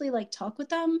to actually like talk with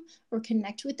them or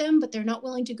connect with them, but they're not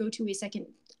willing to go to a second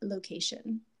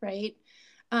location, right?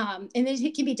 And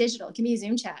it can be digital. It can be a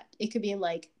Zoom chat. It could be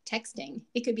like texting.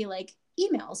 It could be like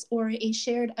emails or a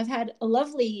shared. I've had a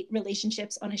lovely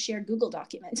relationships on a shared Google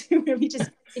document where we just.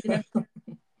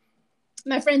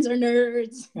 My friends are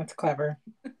nerds. That's clever.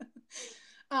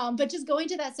 But just going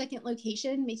to that second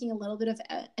location, making a little bit of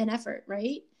an effort,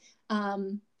 right?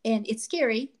 And it's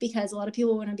scary because a lot of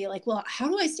people want to be like, well, how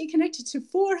do I stay connected to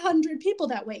 400 people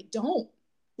that way? Don't.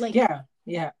 Like,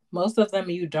 yeah. Most of them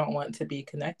you don't want to be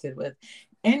connected with.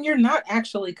 And you're not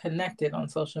actually connected on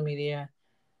social media.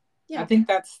 Yeah. I think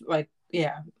that's like,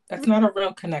 that's not a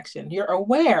real connection. You're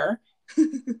aware.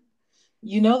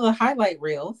 You know the highlight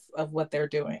reels of what they're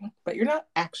doing, but you're not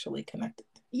actually connected.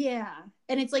 Yeah.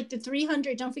 And it's like the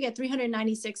 300, don't forget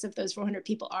 396 of those 400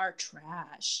 people are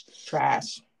trash.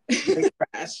 Trash.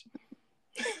 Trash.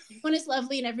 Everyone is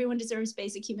lovely and everyone deserves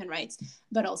basic human rights,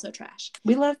 but also trash.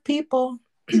 We love people.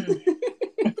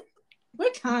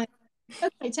 We're kind.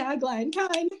 That's my tagline.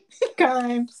 Kind.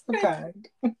 Kind. So kind.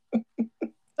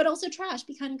 But also trash.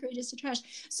 Be kind and courageous to trash.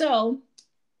 So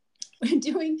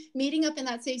meeting up in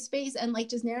that safe space and like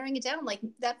just narrowing it down, like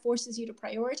that forces you to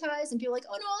prioritize and be like,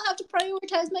 oh no, I'll have to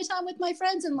prioritize my time with my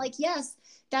friends. And like, yes,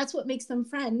 that's what makes them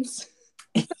friends.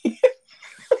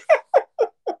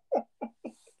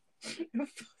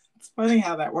 It's funny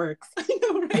how that works. I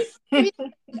know, right?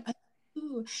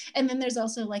 And then there's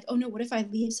also like, oh no, what if I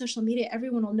leave social media?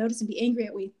 Everyone will notice and be angry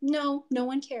at me. No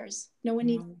one cares. No one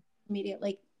needs media.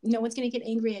 Like, no one's going to get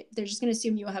angry. They're just going to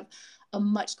assume you have a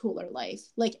much cooler life.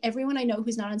 Like, everyone I know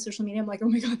who's not on social media, I'm like, oh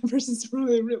my God, the person's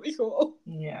really, really cool.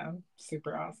 Yeah,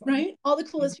 super awesome. Right? All the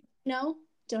coolest people I know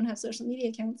don't have social media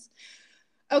accounts.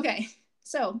 Okay,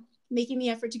 so making the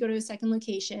effort to go to a second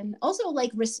location. Also,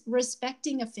 like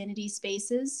respecting affinity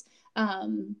spaces.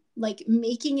 Like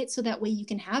making it so that way you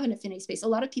can have an affinity space. A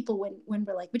lot of people, when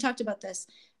we're like, we talked about this,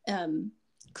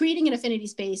 creating an affinity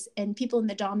space, and people in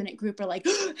the dominant group are like,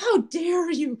 oh, how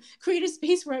dare you create a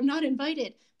space where I'm not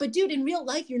invited? But dude, in real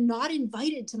life, you're not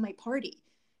invited to my party,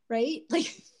 right?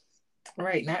 Like,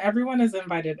 right. Now everyone is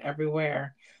invited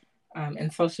everywhere.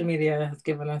 And social media has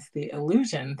given us the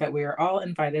illusion that we are all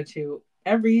invited to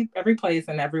every place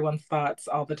and everyone's thoughts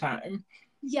all the time.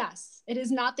 Yes, it is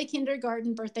not the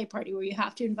kindergarten birthday party where you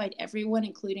have to invite everyone,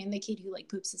 including the kid who like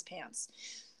poops his pants.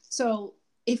 So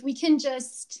if we can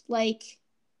just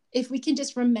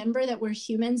remember that we're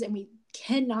humans and we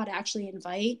cannot actually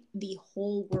invite the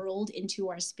whole world into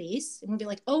our space, and we'll be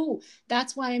like, oh,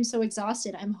 that's why I'm so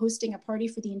exhausted. I'm hosting a party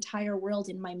for the entire world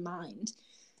in my mind.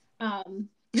 Yeah,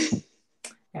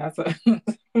 that's a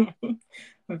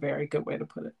very good way to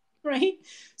put it. Right?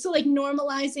 So like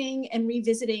normalizing and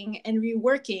revisiting and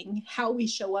reworking how we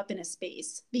show up in a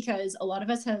space, because a lot of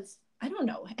us have, I don't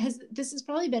know, this has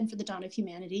probably been for the dawn of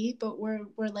humanity, but we're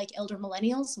like elder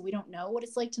millennials, so we don't know what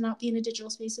it's like to not be in a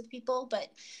digital space with people. But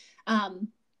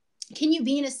can you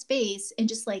be in a space and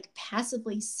just like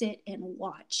passively sit and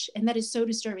watch? And that is so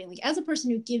disturbing. Like, as a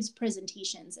person who gives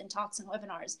presentations and talks and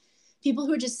webinars, people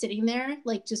who are just sitting there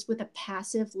like just with a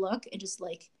passive look and just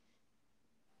like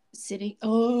sitting,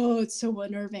 oh, it's so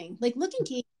unnerving. Like, look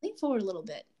engaged, lean forward a little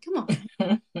bit. Come on.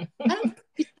 I don't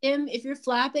know if you're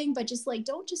flapping, but just like,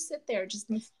 don't just sit there. Just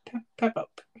pep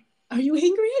up. Are you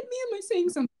angry at me? Am I saying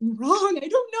something wrong? I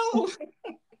don't know.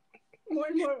 More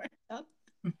and more up.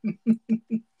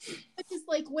 Just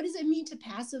like, what does it mean to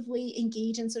passively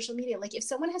engage in social media? Like, if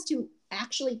someone has to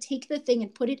actually take the thing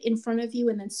and put it in front of you,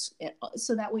 and then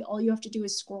so that way all you have to do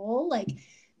is scroll, like,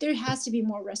 there has to be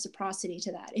more reciprocity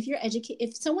to that. If you're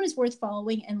if someone is worth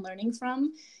following and learning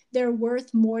from, they're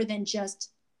worth more than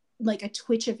just like a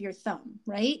twitch of your thumb,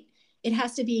 right? It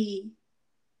has to be,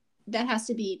 that has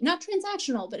to be not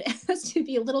transactional, but it has to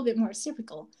be a little bit more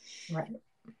reciprocal. Right.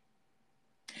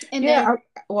 And then, Yeah.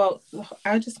 Well,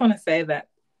 I just want to say that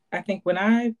I think when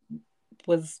I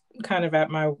was kind of at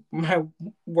my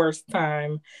worst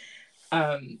time,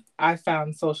 I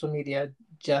found social media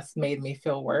just made me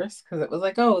feel worse because it was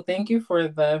like, oh, thank you for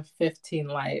the 15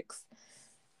 likes.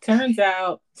 Turns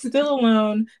out, still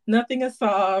alone, nothing is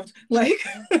solved. Like,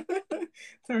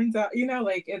 turns out,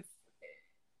 like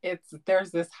it's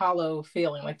there's this hollow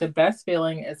feeling. Like the best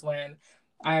feeling is when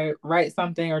I write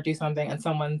something or do something and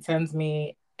someone sends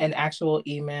me an actual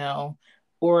email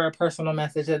or a personal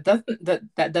message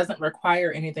that doesn't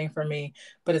require anything from me,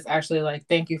 but it's actually like,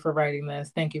 thank you for writing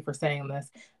this, thank you for saying this.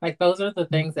 Like those are the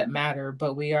things that matter,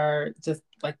 but we are just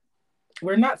like,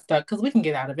 we're not stuck because we can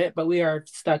get out of it, but we are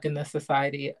stuck in this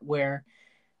society where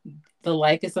the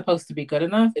like is supposed to be good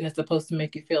enough and it's supposed to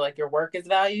make you feel like your work is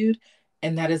valued,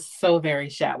 and that is so very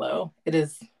shallow. It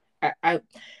is.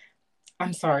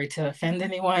 I'm sorry to offend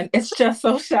anyone. It's just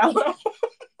so shallow.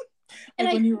 and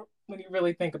Like I, when you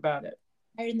really think about it.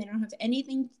 and they don't have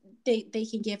anything they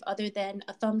can give other than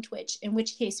a thumb twitch, in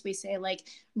which case we say like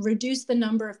reduce the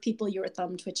number of people you're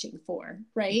thumb twitching for,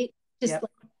 right? Just Yep.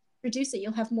 like reduce it.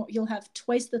 You'll have more, you'll have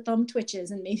twice the thumb twitches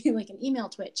and maybe like an email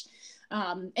twitch.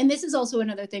 And this is also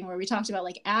another thing where we talked about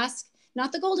like ask,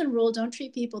 not the golden rule, don't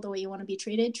treat people the way you want to be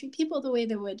treated, treat people the way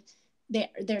they would,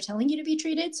 they're telling you to be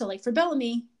treated. So like for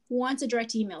Bellamy, wants a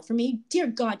direct email. For me, dear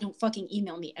God, don't fucking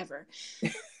email me ever.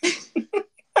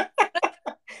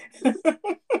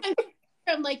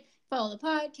 I'm like, follow the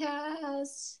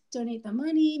podcast, donate the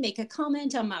money, make a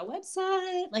comment on my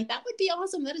website. Like that would be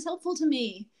awesome. That is helpful to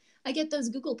me. I get those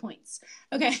Google points.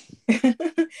 Okay.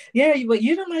 Yeah, but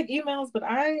you don't like emails, but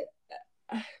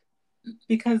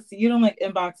because you don't like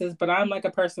inboxes, but I'm like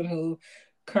a person who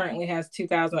currently has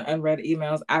 2,000 unread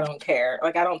emails. I don't care.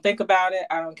 Like I don't think about it.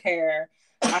 I don't care.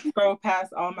 I scroll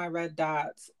past all my red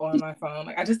dots on my phone.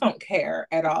 Like I just don't care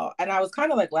at all. And I was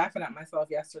kind of like laughing at myself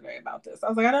yesterday about this. I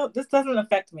was like, this doesn't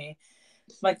affect me.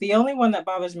 Like the only one that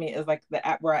bothers me is like the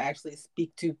app where I actually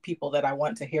speak to people that I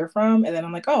want to hear from. And then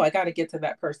I'm like, oh, I got to get to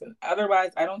that person.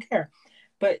 Otherwise, I don't care.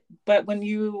 But when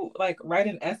you like write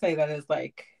an essay that is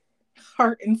like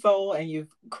heart and soul and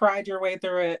you've cried your way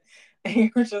through it and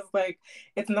you're just like,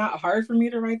 it's not hard for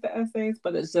me to write the essays,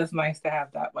 but it's just nice to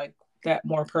have that like that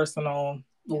more personal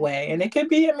way. And it could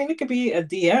be, I mean, it could be a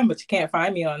DM, but you can't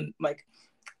find me on like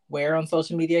where on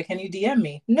social media can you DM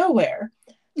me? Nowhere.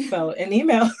 So an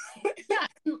email.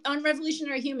 Yeah, on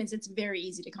Revolutionary Humans, it's very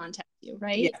easy to contact you,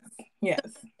 right? Yes. Yes.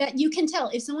 So that you can tell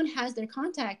if someone has their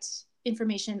contact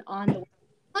information on the,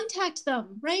 contact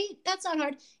them, right? That's not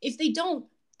hard. If they don't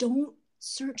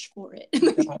search for it.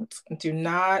 Do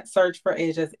not search for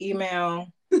Asia's email.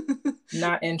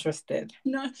 Not interested.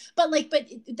 No, but like, but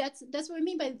that's what I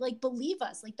mean by like, believe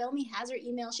us. Like Bellamy has her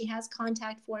email, she has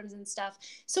contact forms and stuff.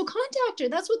 So contact her.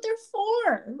 That's what they're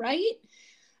for, right?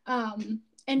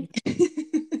 And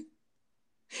it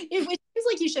seems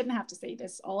like you shouldn't have to say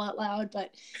this all out loud,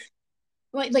 but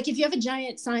like if you have a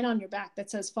giant sign on your back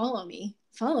that says "Follow me,"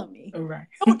 follow me. Right.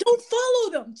 Don't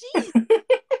follow them. Jeez.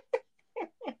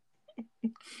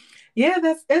 Yeah,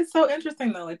 it's so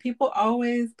interesting though. Like people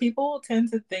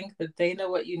tend to think that they know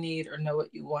what you need or know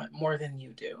what you want more than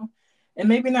you do. And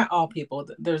maybe not all people.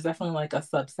 There's definitely like a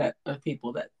subset of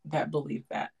people that believe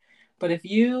that. But if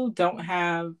you don't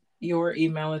have your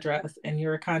email address and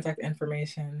your contact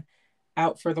information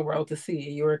out for the world to see,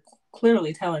 you're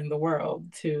clearly telling the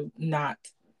world to not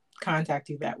contact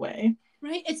you that way.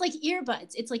 Right? It's like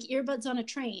earbuds. It's like earbuds on a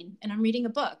train and I'm reading a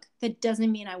book. That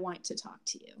doesn't mean I want to talk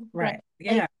to you. Right.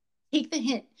 Yeah. Like, take the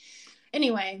hint.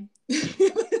 Anyway.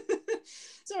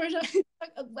 So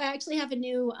I actually have a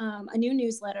new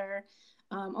newsletter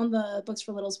on the Books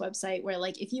for Littles website where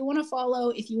like if you want to follow,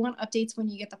 if you want updates when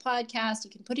you get the podcast, you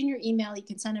can put in your email, you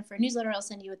can sign up for a newsletter. I'll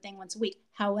send you a thing once a week.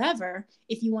 However,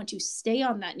 if you want to stay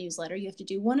on that newsletter, you have to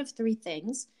do one of three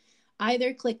things.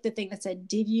 Either click the thing that said,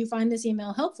 did you find this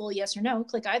email helpful? Yes or no.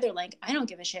 Click either link. I don't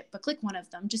give a shit, but click one of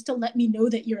them just to let me know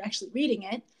that you're actually reading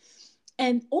it.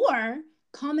 And or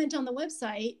comment on the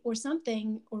website or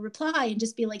something or reply and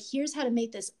just be like, here's how to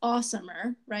make this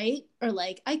awesomer, right? Or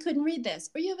like, I couldn't read this,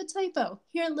 or you have a typo.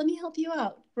 Here, let me help you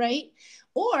out, right?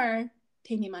 Or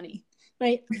pay me money,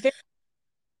 right?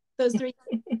 Those three.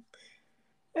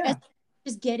 Yeah.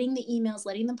 Just getting the emails,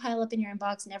 letting them pile up in your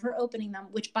inbox, never opening them,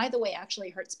 which by the way actually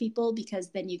hurts people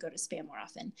because then you go to spam more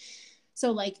often.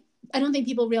 So like, I don't think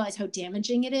people realize how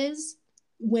damaging it is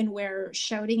when we're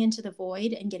shouting into the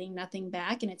void and getting nothing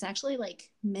back. And it's actually like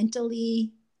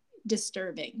mentally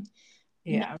disturbing.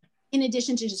 Yeah. in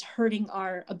addition to just hurting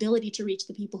our ability to reach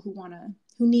the people who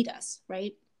need us,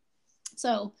 right?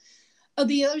 So, oh,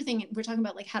 the other thing we're talking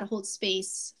about, like how to hold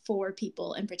space for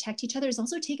people and protect each other, is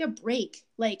also take a break.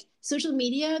 Like social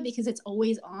media, because it's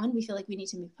always on, we feel like we need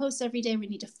to make posts every day. We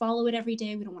need to follow it every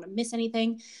day. We don't want to miss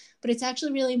anything. But it's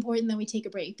actually really important that we take a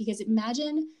break, because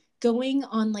imagine going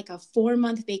on like a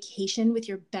 4-month vacation with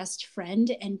your best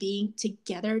friend and being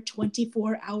together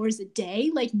 24 hours a day.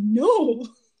 Like, no,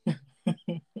 you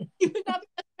would not be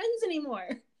best friends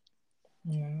anymore.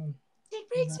 Yeah. Take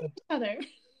breaks from each other.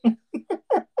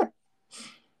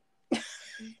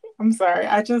 I'm sorry.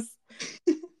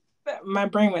 My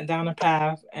brain went down a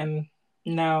path, and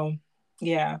no,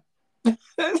 yeah.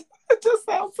 It just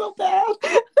sounds so bad.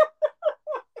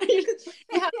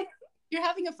 You're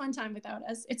having a fun time without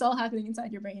us. It's all happening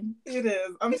inside your brain. It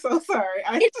is. I'm so sorry.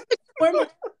 Your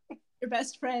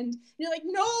best friend. You're like,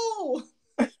 no.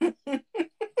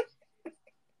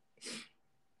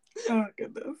 Oh,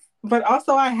 goodness. But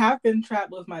also, I have been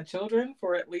trapped with my children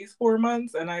for at least 4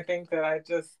 months, and I think that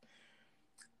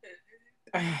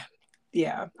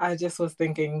yeah, I just was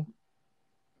thinking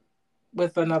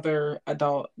with another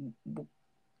adult.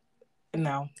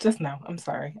 No, just no. I'm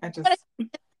sorry. But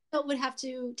I would have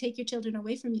to take your children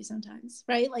away from you sometimes,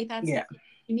 right? Like yeah.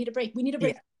 You need a break. We need a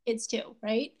break for kids too,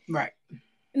 right? Right.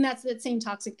 And that's that same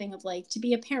toxic thing of like, to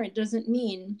be a parent doesn't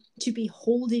mean to be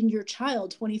holding your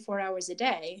child 24 hours a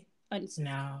day.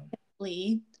 No.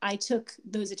 I took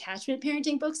those attachment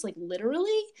parenting books like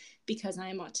literally, because I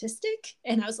am autistic,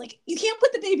 and I was like, you can't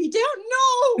put the baby down.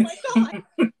 No, my God.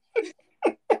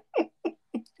 I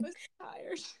was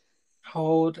tired.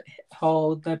 Hold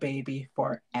the baby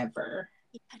forever.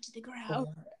 Touch the ground.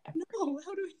 Forever. No,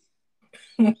 how do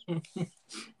we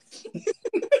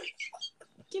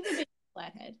give the baby a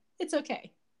flathead? It's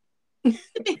okay. Put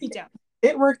the baby down.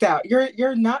 It worked out.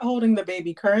 You're not holding the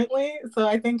baby currently, so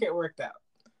I think it worked out.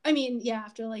 I mean, yeah,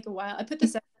 after like a while, I put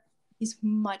this out. He's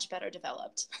much better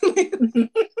developed.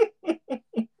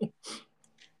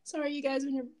 Sorry, you guys,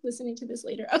 when you're listening to this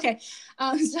later. Okay,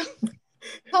 so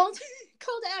call to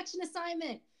action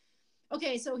assignment.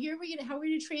 Okay, so here how we're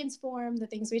going to transform the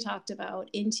things we talked about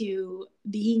into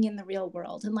being in the real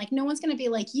world. And like, no one's going to be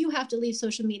like, you have to leave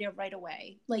social media right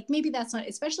away. Like, maybe that's not,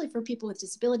 especially for people with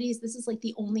disabilities, this is like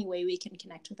the only way we can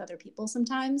connect with other people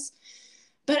sometimes.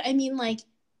 But I mean, like,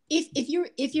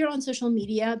 if you're on social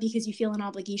media because you feel an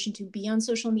obligation to be on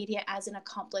social media as an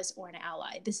accomplice or an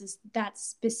ally, this is that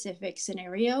specific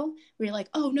scenario where you're like,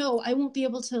 oh no, I won't be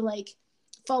able to like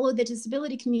follow the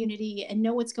disability community and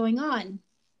know what's going on.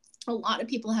 A lot of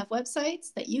people have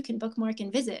websites that you can bookmark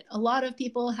and visit. A lot of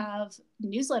people have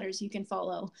newsletters you can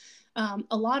follow.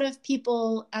 A lot of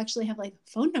people actually have like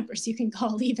phone numbers you can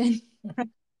call even.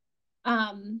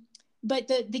 But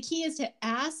the key is to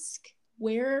ask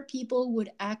where people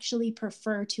would actually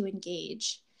prefer to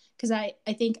engage. Because I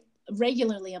think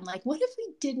regularly I'm like, what if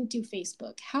we didn't do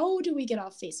Facebook? How do we get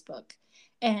off Facebook?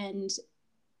 And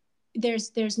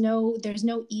there's no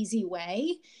easy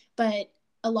way, but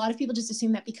a lot of people just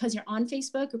assume that because you're on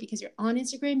Facebook or because you're on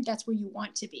Instagram, that's where you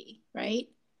want to be, right?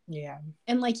 Yeah.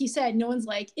 And like you said, no one's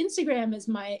like, Instagram is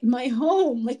my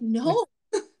home. Like, no.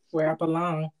 Where I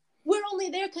belong. We're only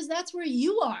there because that's where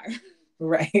you are.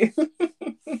 Right.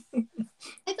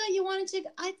 I thought you wanted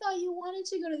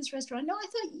to go to this restaurant. No, I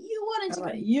thought you wanted to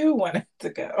go. You wanted to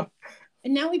go.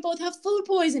 And now we both have food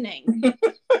poisoning.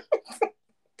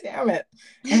 Damn it.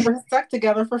 And we're stuck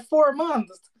together for 4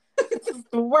 months. This is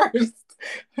the worst.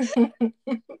 I thought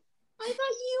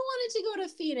you wanted to go to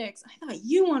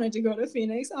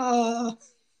Phoenix. Oh.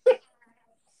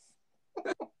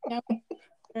 Now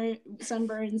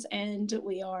sunburns and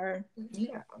we are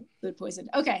food poisoned.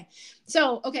 Okay.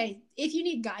 So, if you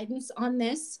need guidance on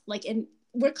this, like, and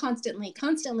we're constantly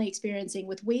experiencing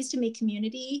with ways to make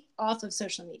community off of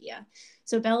social media.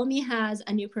 So Bellamy has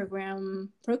a new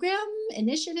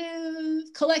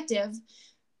initiative, collective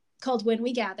called When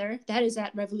We Gather. That is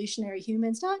at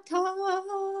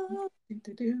revolutionaryhumans.com.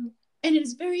 And it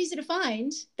is very easy to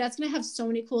find. That's going to have so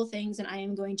many cool things, and I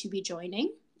am going to be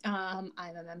joining. I'm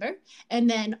a member. And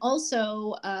then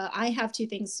also, I have 2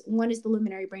 things. One is the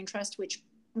Luminary Brain Trust, which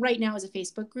right now is a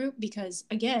Facebook group, because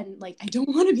again, like, I don't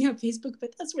want to be on Facebook,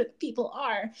 but that's where the people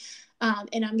are.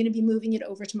 And I'm going to be moving it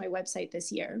over to my website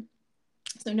this year.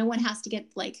 So no one has to get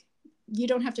like, you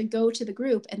don't have to go to the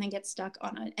group and then get stuck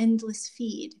on an endless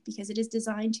feed, because it is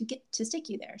designed to stick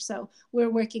you there. So we're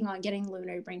working on getting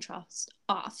Luminary Brain Trust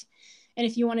off. And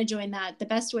if you want to join that, the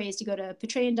best way is to go to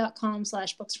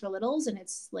patreon.com/booksforlittles, and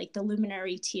it's like the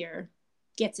Luminary tier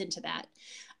gets into that.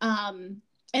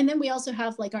 And then we also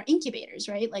have like our incubators,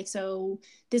 right? Like, so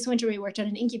this winter we worked on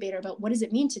an incubator about what does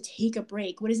it mean to take a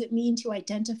break? What does it mean to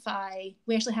identify?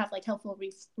 We actually have like helpful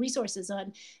resources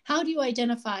on how do you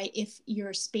identify if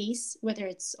your space, whether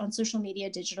it's on social media,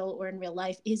 digital, or in real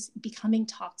life, is becoming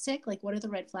toxic? Like, what are the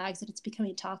red flags that it's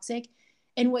becoming toxic?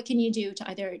 And what can you do to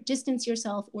either distance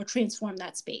yourself or transform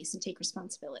that space and take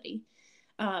responsibility?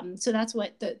 So that's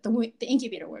what the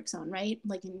incubator works on, right?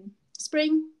 Like in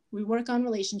spring, we work on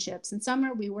relationships. In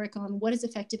summer, we work on what does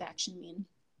effective action mean?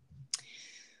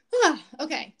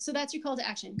 Okay, so that's your call to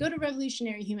action. Go to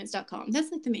revolutionaryhumans.com.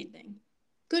 That's like the main thing.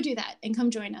 Go do that and come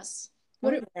join us.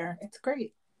 There. It's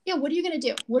great. Yeah, what are you going to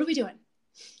do? What are we doing?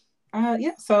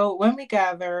 So when we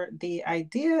gather, the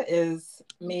idea is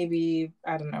maybe,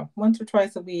 I don't know, once or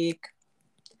twice a week,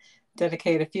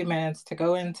 dedicate a few minutes to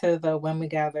go into the When We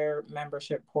Gather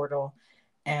membership portal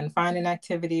and find an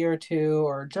activity or two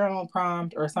or journal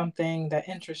prompt or something that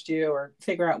interests you, or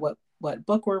figure out what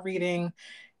book we're reading,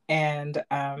 and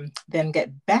then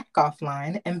get back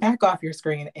offline and back off your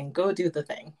screen and go do the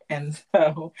thing. And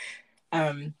so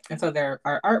there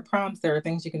are art prompts, there are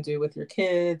things you can do with your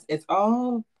kids. It's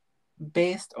all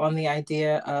based on the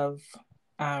idea of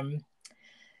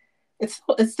it's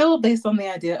still based on the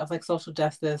idea of like social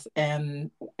justice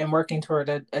and working toward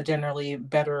a generally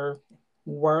better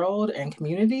world and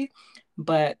community,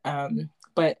 but I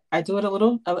do it a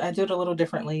little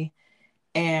differently.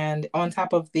 And on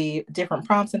top of the different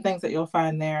prompts and things that you'll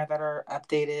find there that are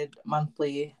updated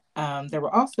monthly, there will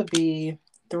also be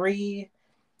 3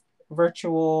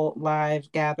 virtual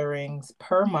live gatherings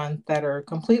per month that are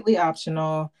completely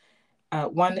optional.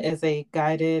 One is a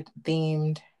guided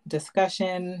themed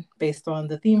discussion based on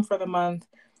the theme for the month.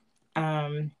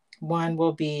 One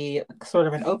will be sort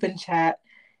of an open chat.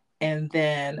 And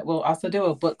then we'll also do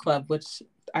a book club, which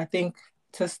I think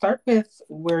to start with,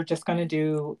 we're just going to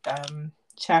do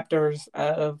chapters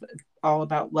of All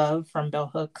About Love from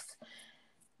Bell Hooks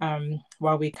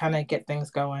while we kind of get things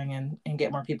going and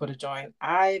get more people to join.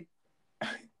 I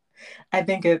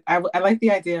like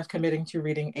the idea of committing to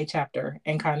reading a chapter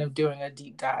and kind of doing a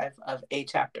deep dive of a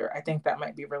chapter. I think that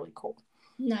might be really cool.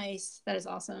 Nice. That is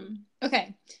awesome.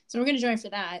 Okay. So we're going to join for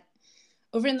that.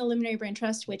 Over in the Luminary Brain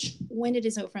Trust, which when it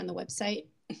is over on the website,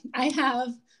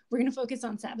 we're going to focus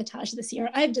on sabotage this year.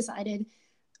 I've decided.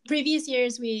 Previous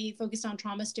years, we focused on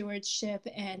trauma stewardship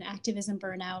and activism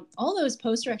burnout. All those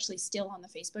posts are actually still on the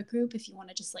Facebook group if you want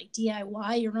to just like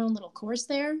DIY your own little course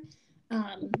there.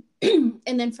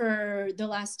 And then for the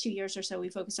last 2 years or so, we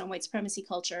focused on white supremacy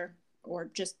culture,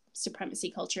 or just supremacy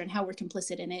culture, and how we're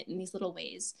complicit in it in these little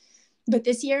ways. But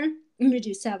this year, I'm going to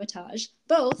do sabotage,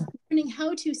 both learning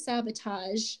how to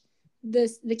sabotage the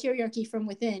hierarchy from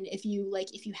within if you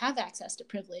have access to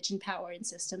privilege and power and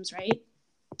systems, right?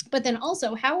 But then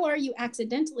also, how are you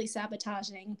accidentally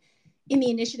sabotaging in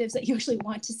the initiatives that you actually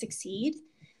want to succeed?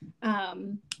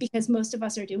 Because most of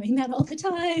us are doing that all the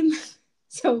time.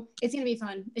 So it's going to be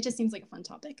fun. It just seems like a fun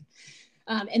topic.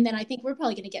 And then I think we're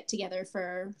probably going to get together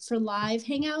for live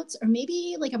hangouts, or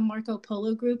maybe like a Marco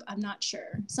Polo group. I'm not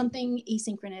sure. Something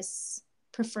asynchronous,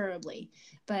 preferably.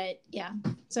 But yeah,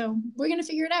 so we're going to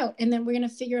figure it out. And then we're going to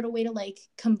figure out a way to like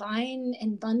combine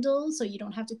and bundle so you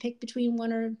don't have to pick between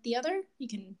one or the other. You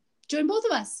can join both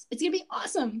of us. It's going to be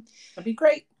awesome. That'd be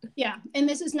great. Yeah. And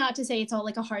this is not to say it's all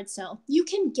like a hard sell. You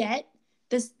can get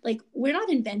this, like, we're not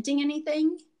inventing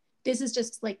anything. This is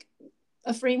just like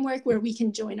a framework where we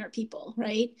can join our people,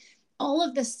 right? All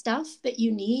of the stuff that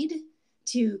you need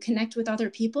to connect with other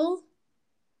people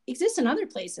exists in other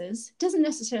places. It doesn't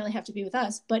necessarily have to be with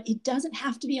us, but it doesn't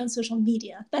have to be on social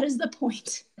media. That is the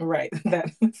point. Right.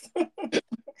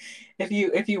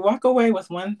 If you walk away with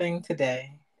one thing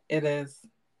today, it is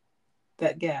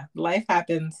that, yeah, life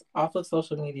happens off of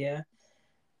social media,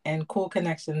 and cool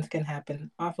connections can happen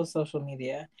off of social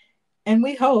media. And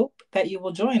we hope that you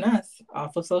will join us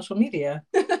off of social media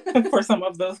for some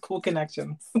of those cool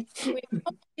connections. We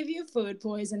won't give you food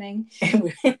poisoning.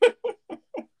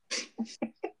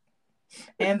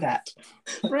 And that.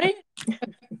 Right?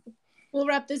 We'll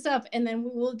wrap this up, and then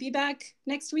we'll be back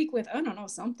next week with, I don't know,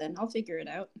 something. I'll figure it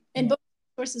out. And book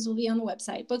sources will be on the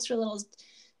website. Books for Littles,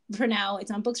 for now,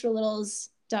 it's on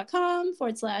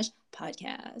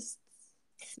booksforlittles.com/podcast.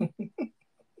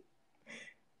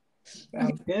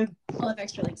 Sounds good. I'll have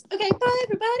extra links. Okay, bye,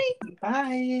 everybody.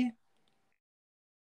 Bye.